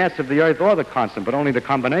either the mass of the Earth or the constant, but only the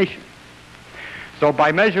combination. So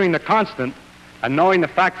by measuring the constant and knowing the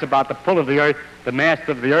facts about the pull of the Earth, the mass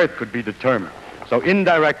of the Earth could be determined. So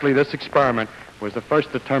indirectly, this experiment was the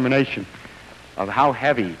first determination of how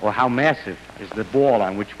heavy or how massive is the ball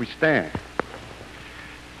on which we stand.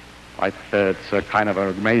 It's a kind of an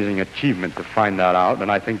amazing achievement to find that out,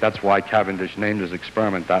 and I think that's why Cavendish named his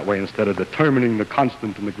experiment that way instead of determining the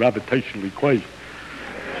constant in the gravitational equation.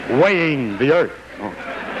 Weighing the Earth. Oh.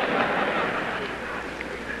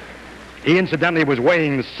 He incidentally was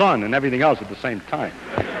weighing the sun and everything else at the same time,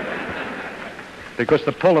 because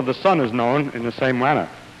the pull of the sun is known in the same manner.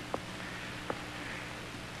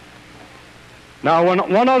 Now,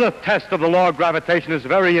 one other test of the law of gravitation is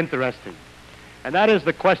very interesting, and that is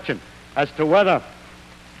the question as to whether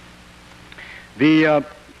the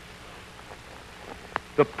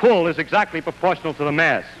pull is exactly proportional to the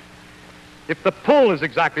mass. If the pull is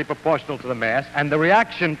exactly proportional to the mass, and the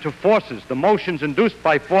reaction to forces, the motions induced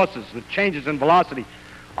by forces, the changes in velocity,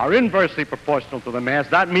 are inversely proportional to the mass,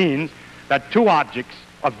 that means that two objects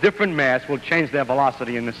of different mass will change their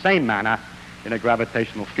velocity in the same manner in a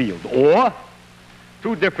gravitational field. Or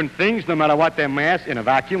two different things, no matter what their mass, in a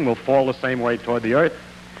vacuum, will fall the same way toward the Earth.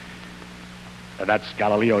 That's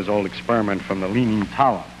Galileo's old experiment from the Leaning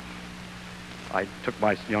Tower. I took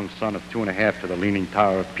my young son of 2.5 to the Leaning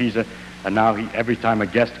Tower of Pisa, and now every time a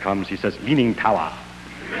guest comes, he says, Leaning Tower.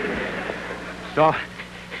 So,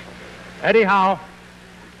 anyhow,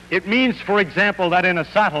 it means, for example, that in a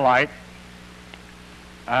satellite,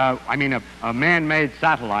 a man-made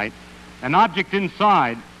satellite, an object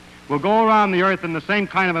inside will go around the Earth in the same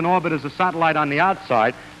kind of an orbit as a satellite on the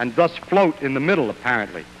outside, and thus float in the middle,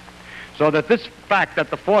 apparently. So that this fact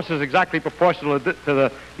that the force is exactly proportional to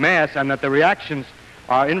the mass and that the reactions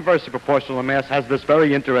are inversely proportional to the mass has this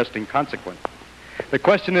very interesting consequence. The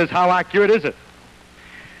question is, how accurate is it?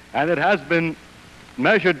 And it has been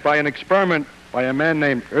measured by an experiment by a man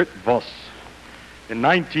named vesves in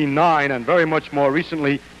 1909, and very much more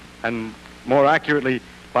recently and more accurately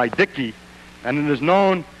by Dickey, and it is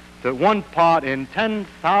known that 1 part in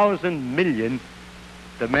 10,000 million,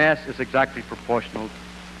 the mass is exactly proportional.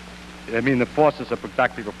 The forces are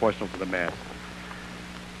exactly proportional to the mass.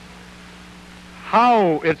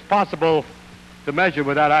 How it's possible to measure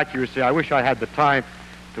with that accuracy, I wish I had the time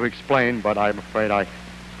to explain, but I'm afraid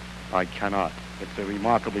I cannot. It's a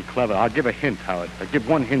remarkably clever. I'll give a hint, Howard. I'll give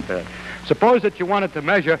one hint there. Suppose that you wanted to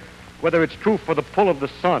measure whether it's true for the pull of the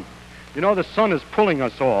sun. You know, the sun is pulling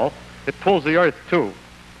us all. It pulls the Earth, too.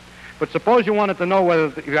 But suppose you wanted to know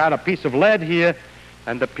whether you had a piece of lead here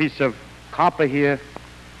and a piece of copper here,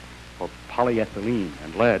 or polyethylene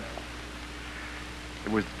and lead.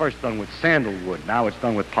 It was first done with sandalwood. Now it's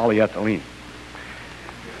done with polyethylene.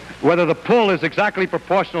 Whether the pull is exactly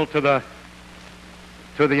proportional to the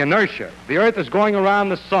inertia. The Earth is going around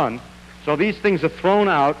the sun, so these things are thrown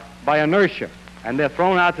out by inertia, and they're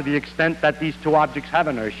thrown out to the extent that these two objects have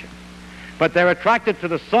inertia. But they're attracted to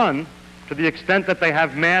the sun to the extent that they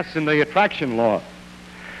have mass in the attraction law.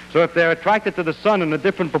 So if they're attracted to the sun in a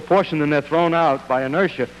different proportion than they're thrown out by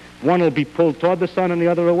inertia, one will be pulled toward the sun and the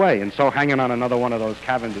other away. And so hanging on another one of those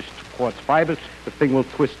Cavendish quartz fibers, the thing will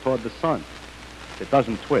twist toward the sun. It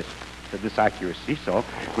doesn't twist to this accuracy, so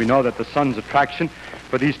we know that the sun's attraction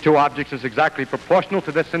for these two objects is exactly proportional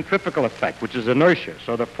to their centrifugal effect, which is inertia.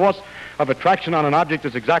 So the force of attraction on an object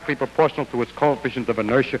is exactly proportional to its coefficient of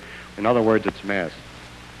inertia. In other words, its mass.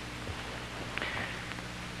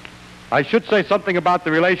 I should say something about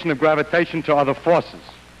the relation of gravitation to other forces,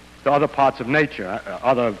 to other parts of nature,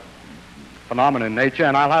 other phenomena in nature,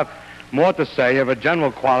 and I'll have more to say of a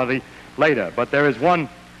general quality later. But there is one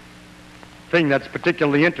thing that's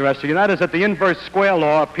particularly interesting, and that is that the inverse square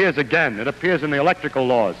law appears again. It appears in the electrical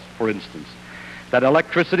laws, for instance, that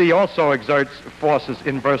electricity also exerts forces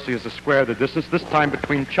inversely as the square of the distance, this time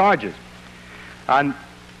between charges. And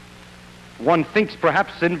one thinks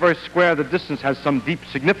perhaps inverse square of the distance has some deep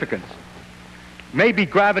significance. Maybe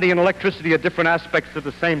gravity and electricity are different aspects of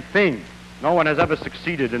the same thing. No one has ever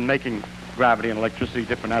succeeded in making gravity and electricity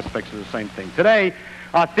different aspects of the same thing. Today,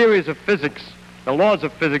 Our theories of physics, the laws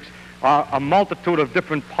of physics, are a multitude of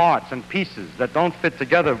different parts and pieces that don't fit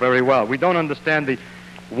together very well. We don't understand the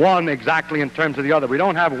one exactly in terms of the other. We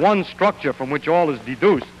don't have one structure from which all is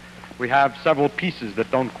deduced. We have several pieces that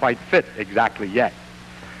don't quite fit exactly yet.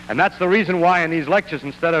 And that's the reason why in these lectures,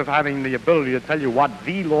 instead of having the ability to tell you what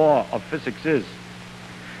the law of physics is,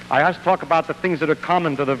 I have to talk about the things that are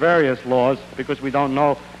common to the various laws, because we don't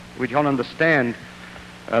understand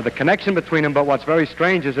the connection between them. But what's very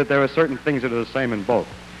strange is that there are certain things that are the same in both.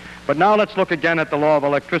 But now let's look again at the law of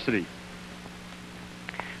electricity.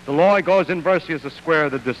 The law goes inversely as the square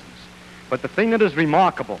of the distance. But the thing that is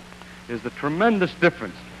remarkable is the tremendous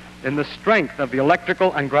difference in the strength of the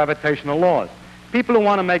electrical and gravitational laws. People who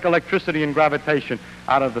want to make electricity and gravitation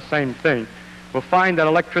out of the same thing will find that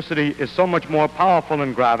electricity is so much more powerful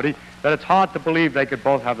than gravity that it's hard to believe they could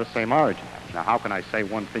both have the same origin. Now, how can I say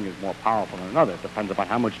one thing is more powerful than another? It depends upon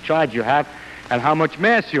how much charge you have and how much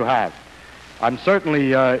mass you have. I'm certainly,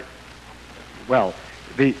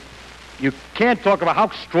 you can't talk about how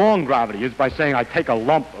strong gravity is by saying I take a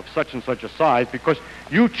lump of such and such a size, because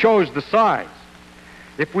you chose the size.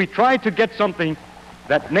 If we try to get something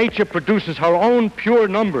that nature produces her own pure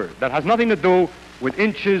number that has nothing to do with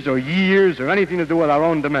inches or years or anything to do with our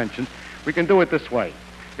own dimensions, we can do it this way.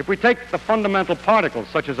 If we take the fundamental particles,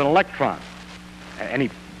 such as an electron,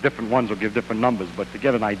 any different ones will give different numbers, but to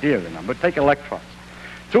get an idea of the number, take electrons.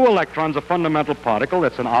 2 electrons, a fundamental particle.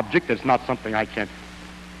 It's an object. It's not something I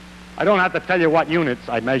don't have to tell you what units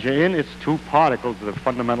I measure in. It's 2 particles, the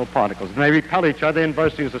fundamental particles. And they repel each other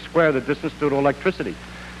inversely as the square of the distance due to electricity.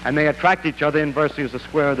 And they attract each other inversely as the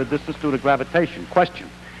square of the distance due to gravitation. Question: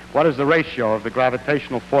 what is the ratio of the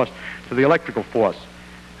gravitational force to the electrical force?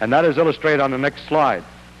 And that is illustrated on the next slide.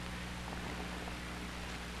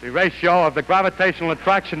 The ratio of the gravitational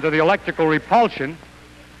attraction to the electrical repulsion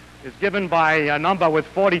is given by a number with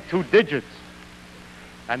 42 digits.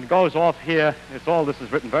 And goes off here. This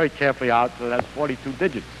is written very carefully out, so that's 42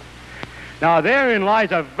 digits. Now, therein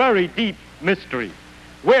lies a very deep mystery.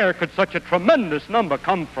 Where could such a tremendous number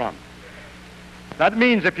come from? That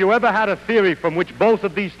means if you ever had a theory from which both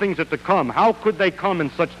of these things are to come, how could they come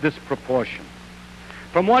in such disproportion?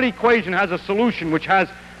 From what equation has a solution which has,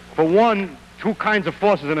 for one, 2 kinds of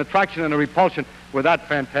forces, an attraction and a repulsion, with that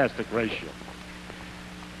fantastic ratio?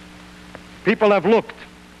 People have looked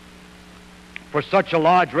for such a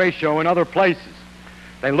large ratio in other places.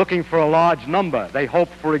 They're looking for a large number. They hope,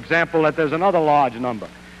 for example, that there's another large number.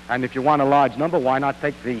 And if you want a large number, why not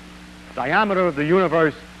take the diameter of the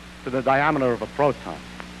universe to the diameter of a proton?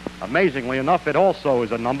 Amazingly enough, it also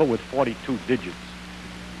is a number with 42 digits.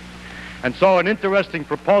 And so an interesting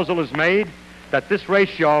proposal is made that this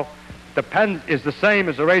ratio is the same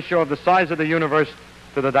as the ratio of the size of the universe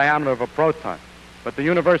to the diameter of a proton. But the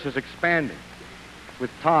universe is expanding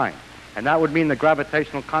with time. And that would mean the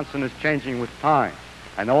gravitational constant is changing with time.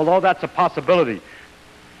 And although that's a possibility,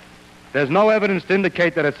 there's no evidence to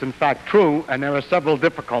indicate that it's in fact true, and there are several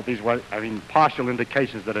difficulties, partial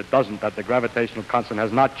indications that it doesn't, that the gravitational constant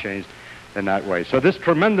has not changed in that way. So this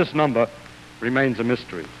tremendous number remains a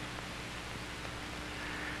mystery.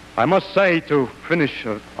 I must say, to finish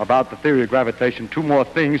about the theory of gravitation, 2 more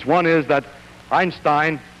things. One is that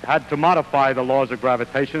Einstein had to modify the laws of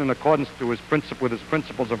gravitation in accordance to with his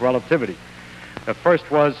principles of relativity. The first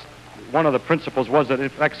was, one of the principles was that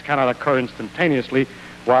effects cannot occur instantaneously,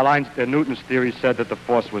 while Newton's theory said that the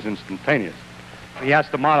force was instantaneous. He has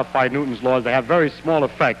to modify Newton's laws. They have very small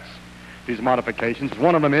effects, these modifications.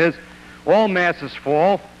 One of them is, all masses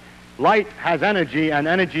fall. Light has energy, and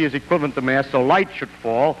energy is equivalent to mass, so light should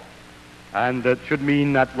fall. And it should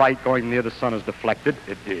mean that light going near the sun is deflected.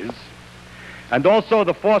 It is. And also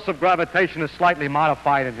the force of gravitation is slightly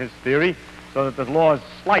modified in his theory, so that the laws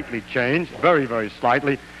slightly change, very, very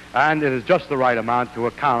slightly, and it is just the right amount to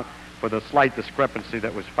account for the slight discrepancy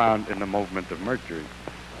that was found in the movement of Mercury.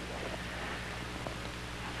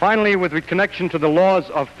 Finally, with connection to the laws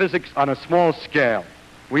of physics on a small scale,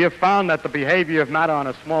 we have found that the behavior of matter on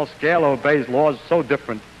a small scale obeys laws so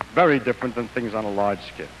different, very different than things on a large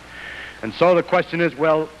scale. And so the question is,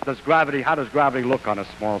 well, how does gravity look on a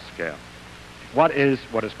small scale? What is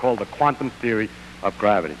called the quantum theory of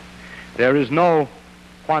gravity? There is no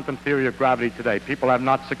quantum theory of gravity today. People have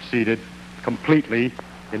not succeeded completely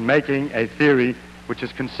in making a theory which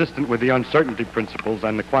is consistent with the uncertainty principles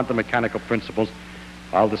and the quantum mechanical principles.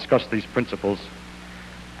 I'll discuss these principles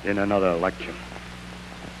in another lecture.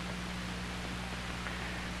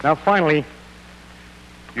 Now, finally,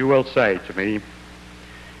 you will say to me,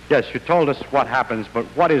 yes, you told us what happens, but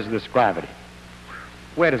what is this gravity?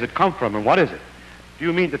 Where does it come from, and what is it? Do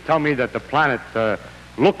you mean to tell me that the planet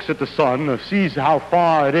looks at the sun, sees how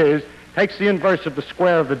far it is, takes the inverse of the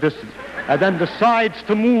square of the distance, and then decides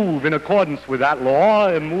to move in accordance with that law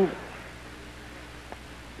and move.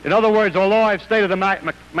 In other words, although I've stated a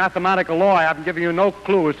mathematical law, I haven't given you no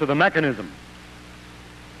clue as to the mechanism.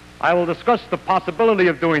 I will discuss the possibility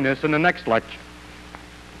of doing this in the next lecture,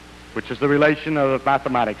 which is the relation of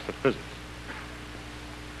mathematics to physics.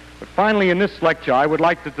 But finally, in this lecture, I would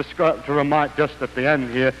like to remind, just at the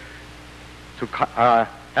end here, to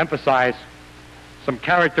emphasize some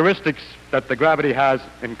characteristics that the gravity has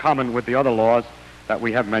in common with the other laws that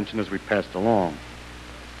we have mentioned as we passed along.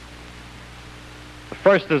 The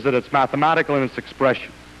first is that it's mathematical in its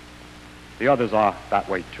expression. The others are that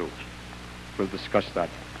way too. We'll discuss that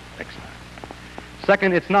next time.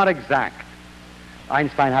 Second, it's not exact.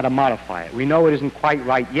 Einstein had to modify it. We know it isn't quite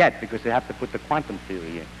right yet because they have to put the quantum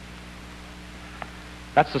theory in.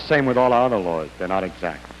 That's the same with all our other laws. They're not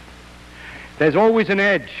exact. There's always an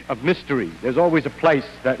edge of mystery. There's always a place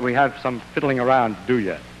that we have some fiddling around to do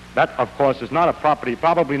yet. That, of course, is not a property,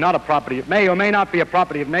 probably not a property. It may or may not be a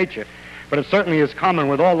property of nature, but it certainly is common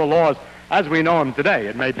with all the laws as we know them today.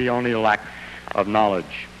 It may be only a lack of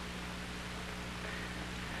knowledge.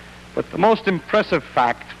 But the most impressive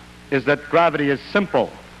fact is that gravity is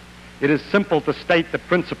simple. It is simple to state the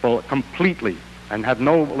principle completely and have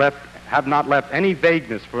not left any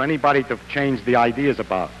vagueness for anybody to change the ideas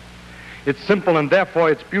about. It's simple and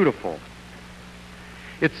therefore it's beautiful.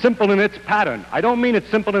 It's simple in its pattern. I don't mean it's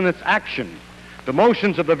simple in its action. The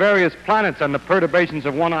motions of the various planets and the perturbations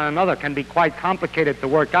of one on another can be quite complicated to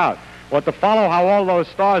work out. Or to follow how all those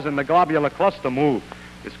stars in the globular cluster move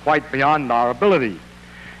is quite beyond our ability.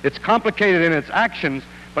 It's complicated in its actions,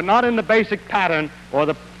 but not in the basic pattern or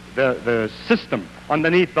the system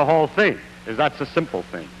underneath the whole thing, as that's a simple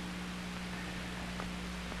thing.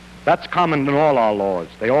 That's common in all our laws.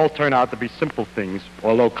 They all turn out to be simple things,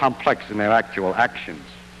 although complex in their actual actions.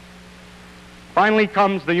 Finally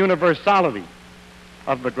comes the universality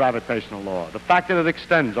of the gravitational law, the fact that it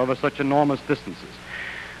extends over such enormous distances.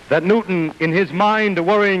 That Newton, in his mind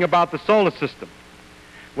worrying about the solar system,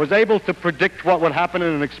 was able to predict what would happen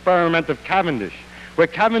in an experiment of Cavendish, where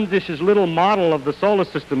Cavendish's little model of the solar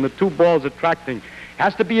system, the two balls attracting,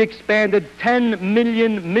 has to be expanded 10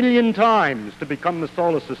 million times to become the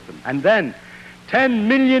solar system. And then 10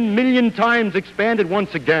 million times expanded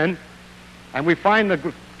once again, and we find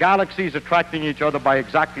the galaxies attracting each other by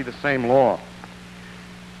exactly the same law.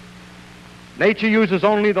 Nature uses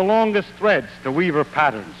only the longest threads to weave her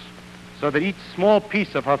patterns, so that each small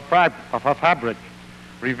piece of her fabric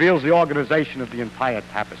reveals the organization of the entire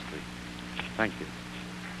tapestry. Thank you.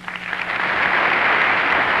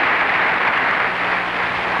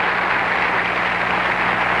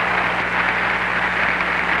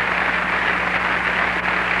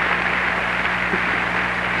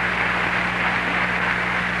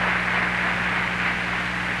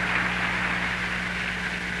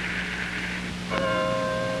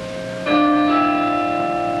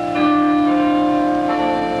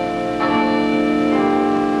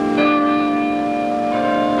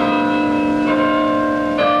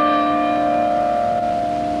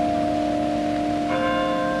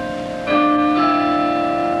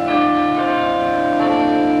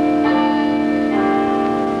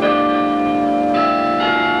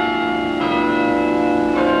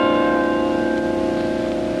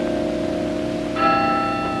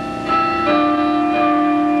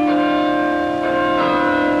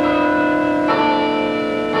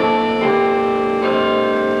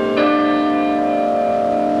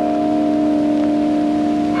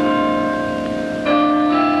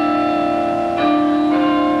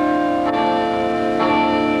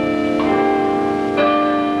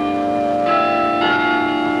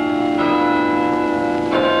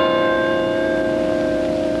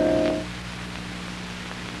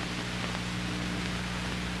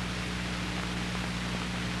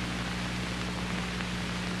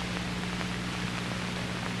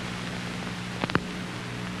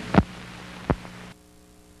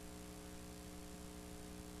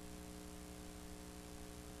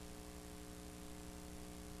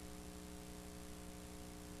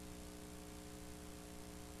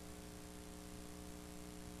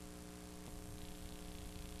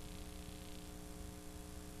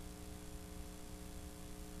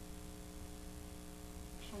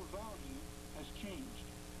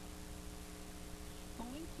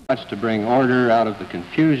 Much to bring order out of the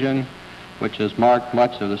confusion which has marked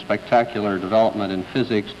much of the spectacular development in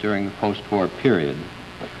physics during the post-war period.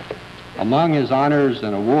 Among his honors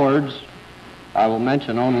and awards, I will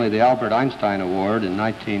mention only the Albert Einstein Award in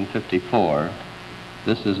 1954,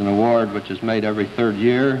 This is an award which is made every third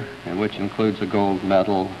year and which includes a gold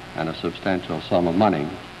medal and a substantial sum of money.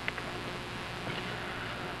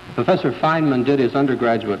 Professor Feynman did his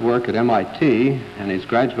undergraduate work at MIT and his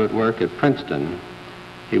graduate work at Princeton.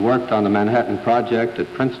 He worked on the Manhattan Project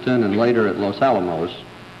at Princeton and later at Los Alamos.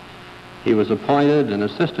 He was appointed an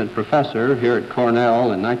assistant professor here at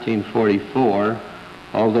Cornell in 1944,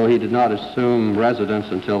 although he did not assume residence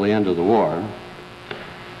until the end of the war.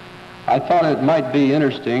 I thought it might be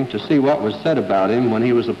interesting to see what was said about him when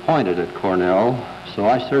he was appointed at Cornell, so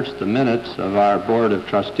I searched the minutes of our Board of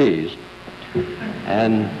Trustees,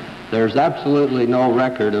 and there's absolutely no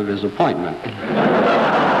record of his appointment.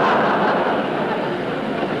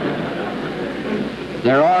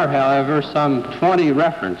 There are, however, some 20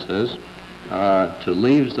 references to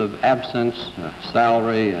leaves of absence,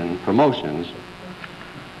 salary, and promotions.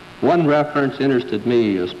 One reference interested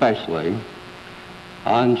me especially.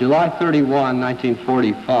 On July 31,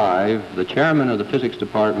 1945, the chairman of the physics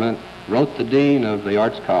department wrote the dean of the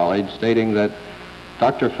Arts College stating that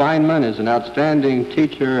Dr. Feynman is an outstanding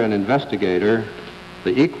teacher and investigator,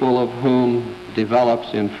 the equal of whom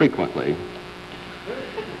develops infrequently.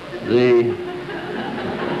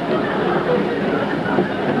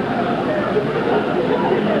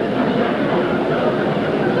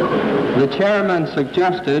 The chairman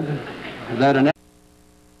suggested that an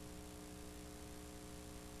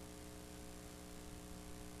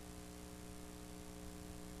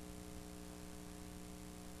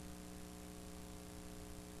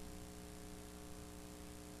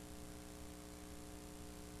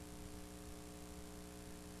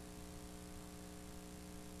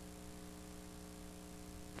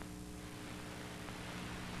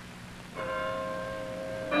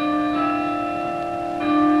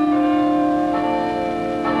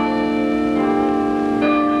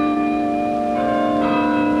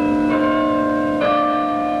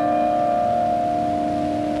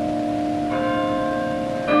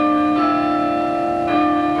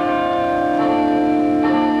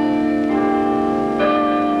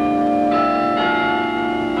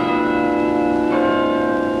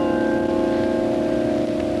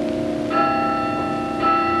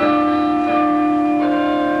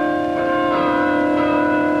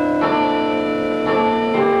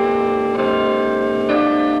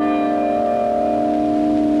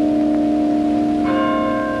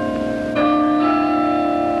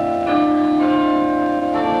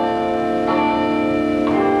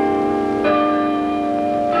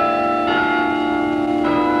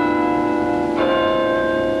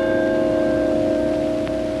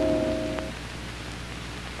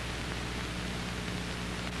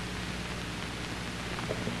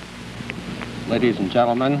Ladies and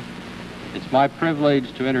gentlemen, it's my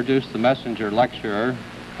privilege to introduce the messenger lecturer,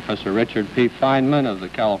 Professor Richard P. Feynman of the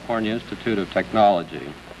California Institute of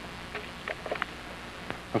Technology.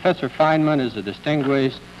 Professor Feynman is a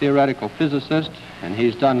distinguished theoretical physicist, and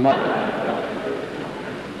he's done much.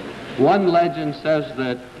 One legend says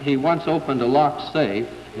that he once opened a locked safe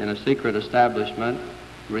in a secret establishment,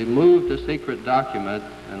 removed a secret document,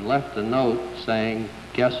 and left a note saying,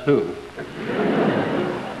 "Guess who?"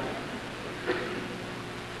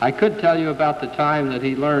 I could tell you about the time that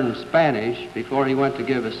he learned Spanish before he went to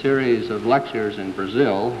give a series of lectures in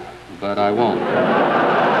Brazil, but I won't.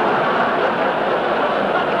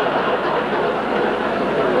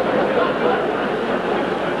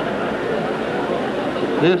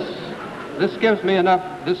 This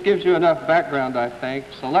gives you enough background, I think,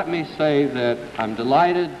 so let me say that I'm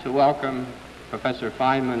delighted to welcome Professor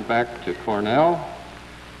Feynman back to Cornell.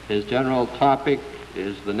 His general topic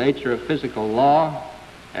is the nature of physical law,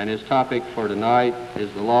 and his topic for tonight is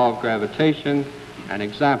the law of gravitation, an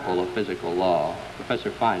example of physical law. Professor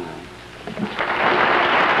Feynman.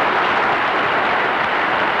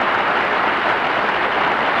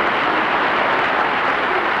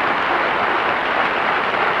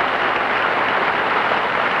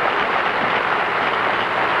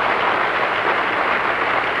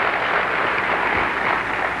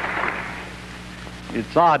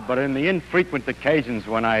 It's odd, but in the infrequent occasions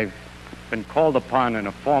when I've been called upon in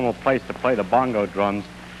a formal place to play the bongo drums,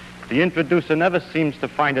 the introducer never seems to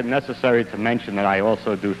find it necessary to mention that I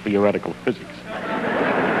also do theoretical physics.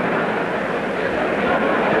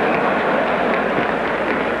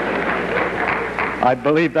 I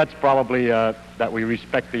believe that's probably that we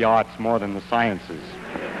respect the arts more than the sciences.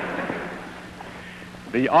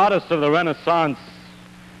 The artists of the Renaissance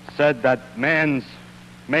said that man's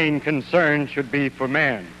main concern should be for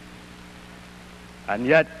man. And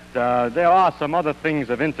yet, there are some other things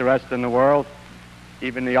of interest in the world.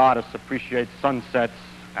 Even the artists appreciate sunsets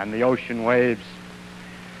and the ocean waves.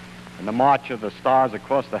 in the march of the stars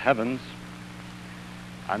across the heavens.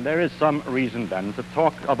 And there is some reason then to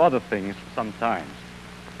talk of other things sometimes.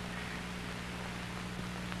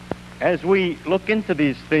 As we look into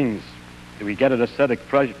these things, we get an aesthetic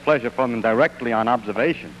pleasure from them directly on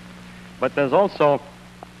observation. But there's also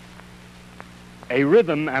a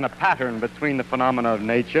rhythm and a pattern between the phenomena of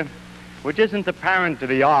nature, which isn't apparent to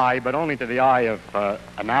the eye, but only to the eye of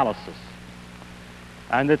analysis.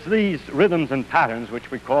 And it's these rhythms and patterns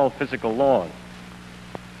which we call physical laws.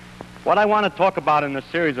 What I want to talk about in this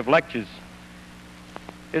series of lectures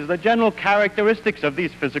is the general characteristics of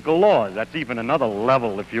these physical laws. That's even another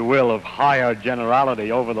level, if you will, of higher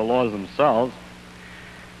generality over the laws themselves.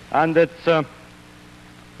 And it's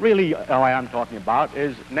really, what I'm talking about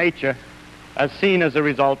is nature as seen as a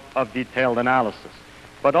result of detailed analysis.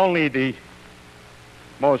 But only the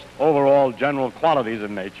most overall general qualities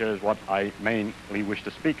of nature is what I mainly wish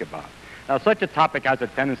to speak about. Now, such a topic has a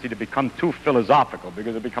tendency to become too philosophical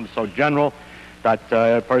because it becomes so general that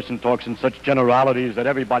a person talks in such generalities that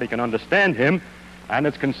everybody can understand him, and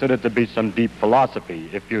it's considered to be some deep philosophy.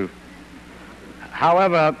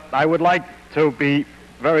 However, I would like to be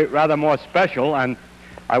rather more special, and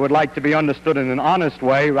I would like to be understood in an honest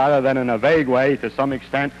way rather than in a vague way to some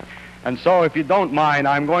extent. And so, if you don't mind,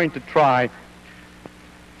 I'm going to try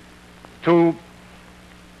to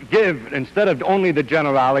give, instead of only the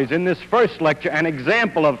generalities, in this first lecture, an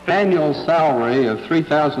example of... Annual salary of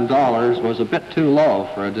 $3,000 was a bit too low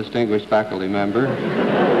for a distinguished faculty member,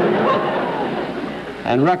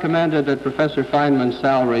 and recommended that Professor Feynman's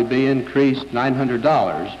salary be increased $900.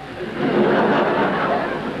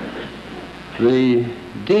 The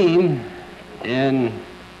dean, in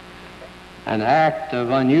an act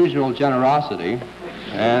of unusual generosity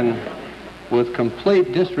and with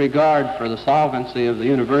complete disregard for the solvency of the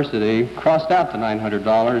university, crossed out the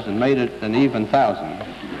 $900 and made it an even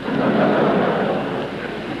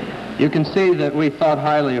 $1,000. You can see that we thought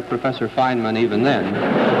highly of Professor Feynman even then.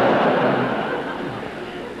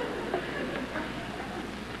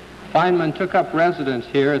 Feynman took up residence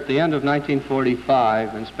here at the end of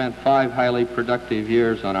 1945 and spent 5 highly productive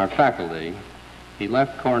years on our faculty. He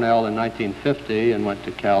left Cornell in 1950 and went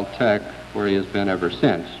to Caltech, where he has been ever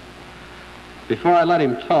since. Before I let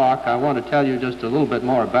him talk, I want to tell you just a little bit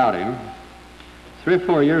more about him. 3 or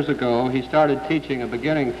 4 years ago, he started teaching a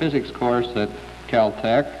beginning physics course at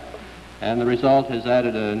Caltech, and the result has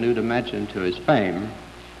added a new dimension to his fame.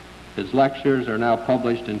 His lectures are now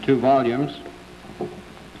published in 2 volumes,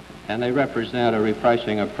 and they represent a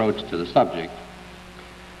refreshing approach to the subject.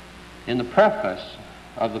 In the preface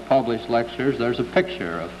of the published lectures, there's a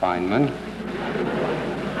picture of Feynman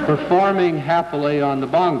performing happily on the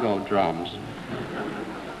bongo drums.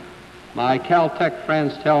 My Caltech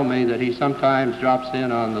friends tell me that he sometimes drops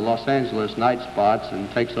in on the Los Angeles night spots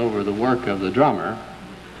and takes over the work of the drummer,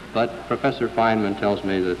 but Professor Feynman tells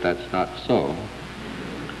me that that's not so.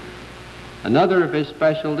 Another of his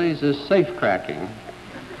specialties is safe cracking.